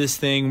trying to do this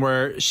thing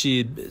where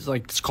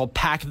it's called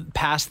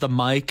Pass the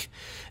Mic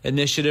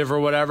initiative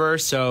or whatever.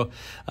 So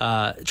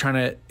trying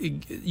to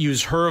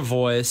use her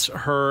voice,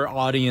 her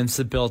audience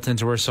that built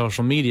into her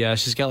social media.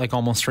 She's got like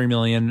almost 3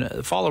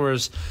 million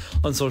followers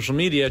on social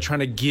media,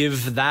 trying to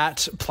give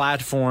that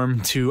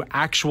platform to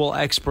actual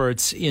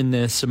experts in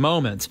this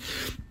moment.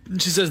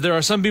 She says, there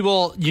are some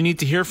people you need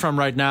to hear from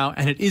right now,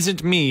 and it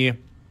isn't me.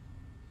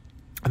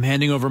 I'm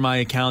handing over my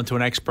account to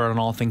an expert on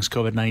all things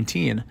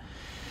COVID-19.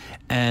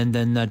 And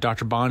then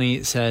Dr.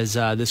 Bonnie says,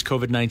 this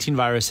COVID-19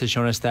 virus has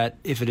shown us that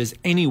if it is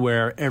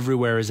anywhere,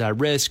 everywhere is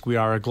at risk. We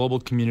are a global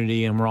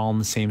community and we're all in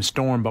the same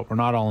storm, but we're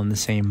not all in the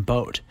same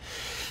boat.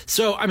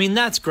 So, I mean,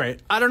 that's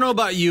great. I don't know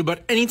about you,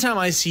 but anytime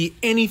I see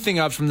anything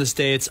up from the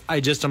States,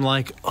 I'm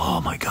like,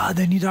 oh my God,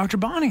 they need Dr.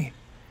 Bonnie.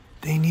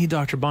 They need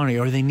Dr. Bonnie,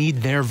 or they need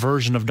their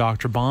version of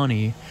Dr.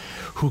 Bonnie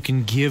who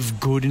can give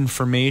good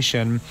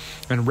information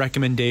and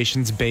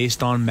recommendations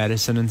based on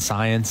medicine and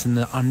science and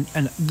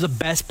the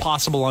best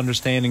possible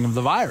understanding of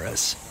the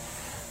virus.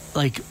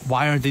 Like,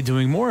 why aren't they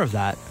doing more of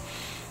that?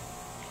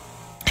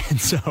 And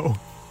so,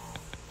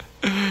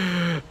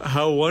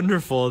 how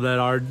wonderful that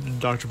our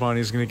Dr. Bonnie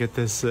is going to get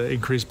this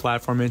increased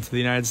platform into the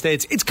United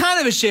States. It's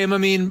kind of a shame. I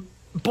mean,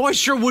 boy,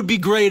 sure would be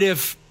great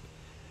if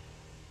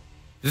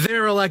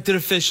their elected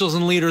officials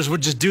and leaders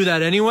would just do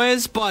that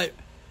anyways, but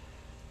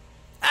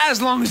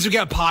as long as you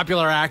got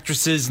popular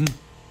actresses and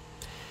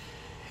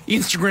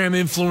Instagram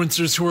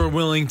influencers who are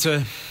willing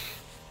to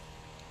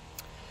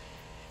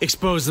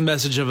expose the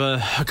message of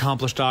an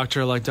accomplished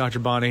doctor like Dr.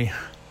 Bonnie,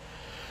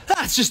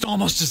 that's just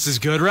almost just as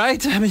good,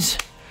 right? I mean, it's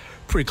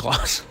pretty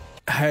close.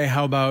 Hey,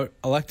 how about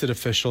elected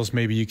officials?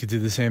 Maybe you could do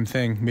the same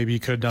thing. Maybe you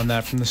could have done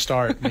that from the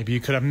start. Maybe you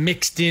could have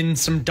mixed in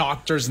some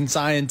doctors and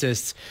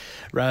scientists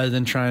rather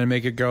than trying to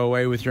make it go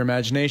away with your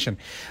imagination.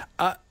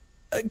 I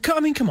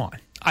mean, come on.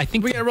 I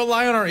think we gotta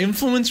rely on our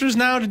influencers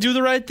now to do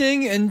the right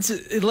thing and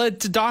let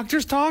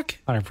doctors talk.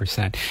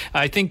 100%.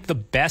 I think the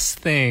best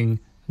thing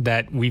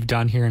that we've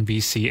done here in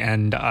BC,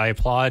 and I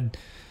applaud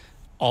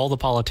all the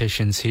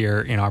politicians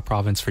here in our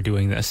province for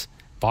doing this.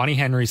 Bonnie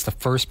Henry's the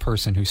first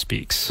person who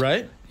speaks.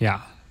 Right?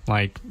 Yeah.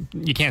 Like,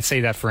 you can't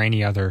say that for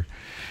any other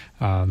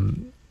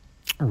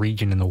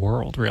region in the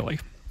world, really.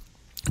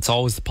 It's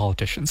always the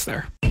politicians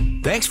there.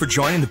 Thanks for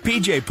joining the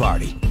PJ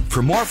Party.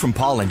 For more from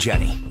Paul and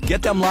Jenny,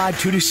 get them live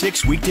 2 to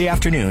 6 weekday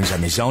afternoons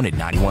on The Zone at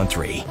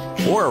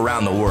 91.3 or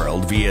around the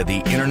world via the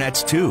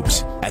internet's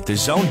tubes at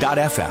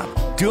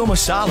thezone.fm. Do them a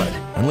solid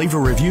and leave a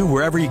review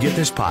wherever you get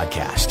this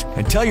podcast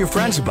and tell your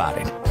friends about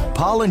it.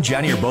 Paul and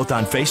Jenny are both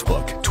on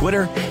Facebook,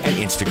 Twitter, and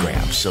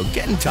Instagram, so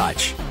get in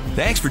touch.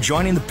 Thanks for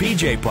joining the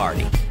PJ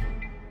Party.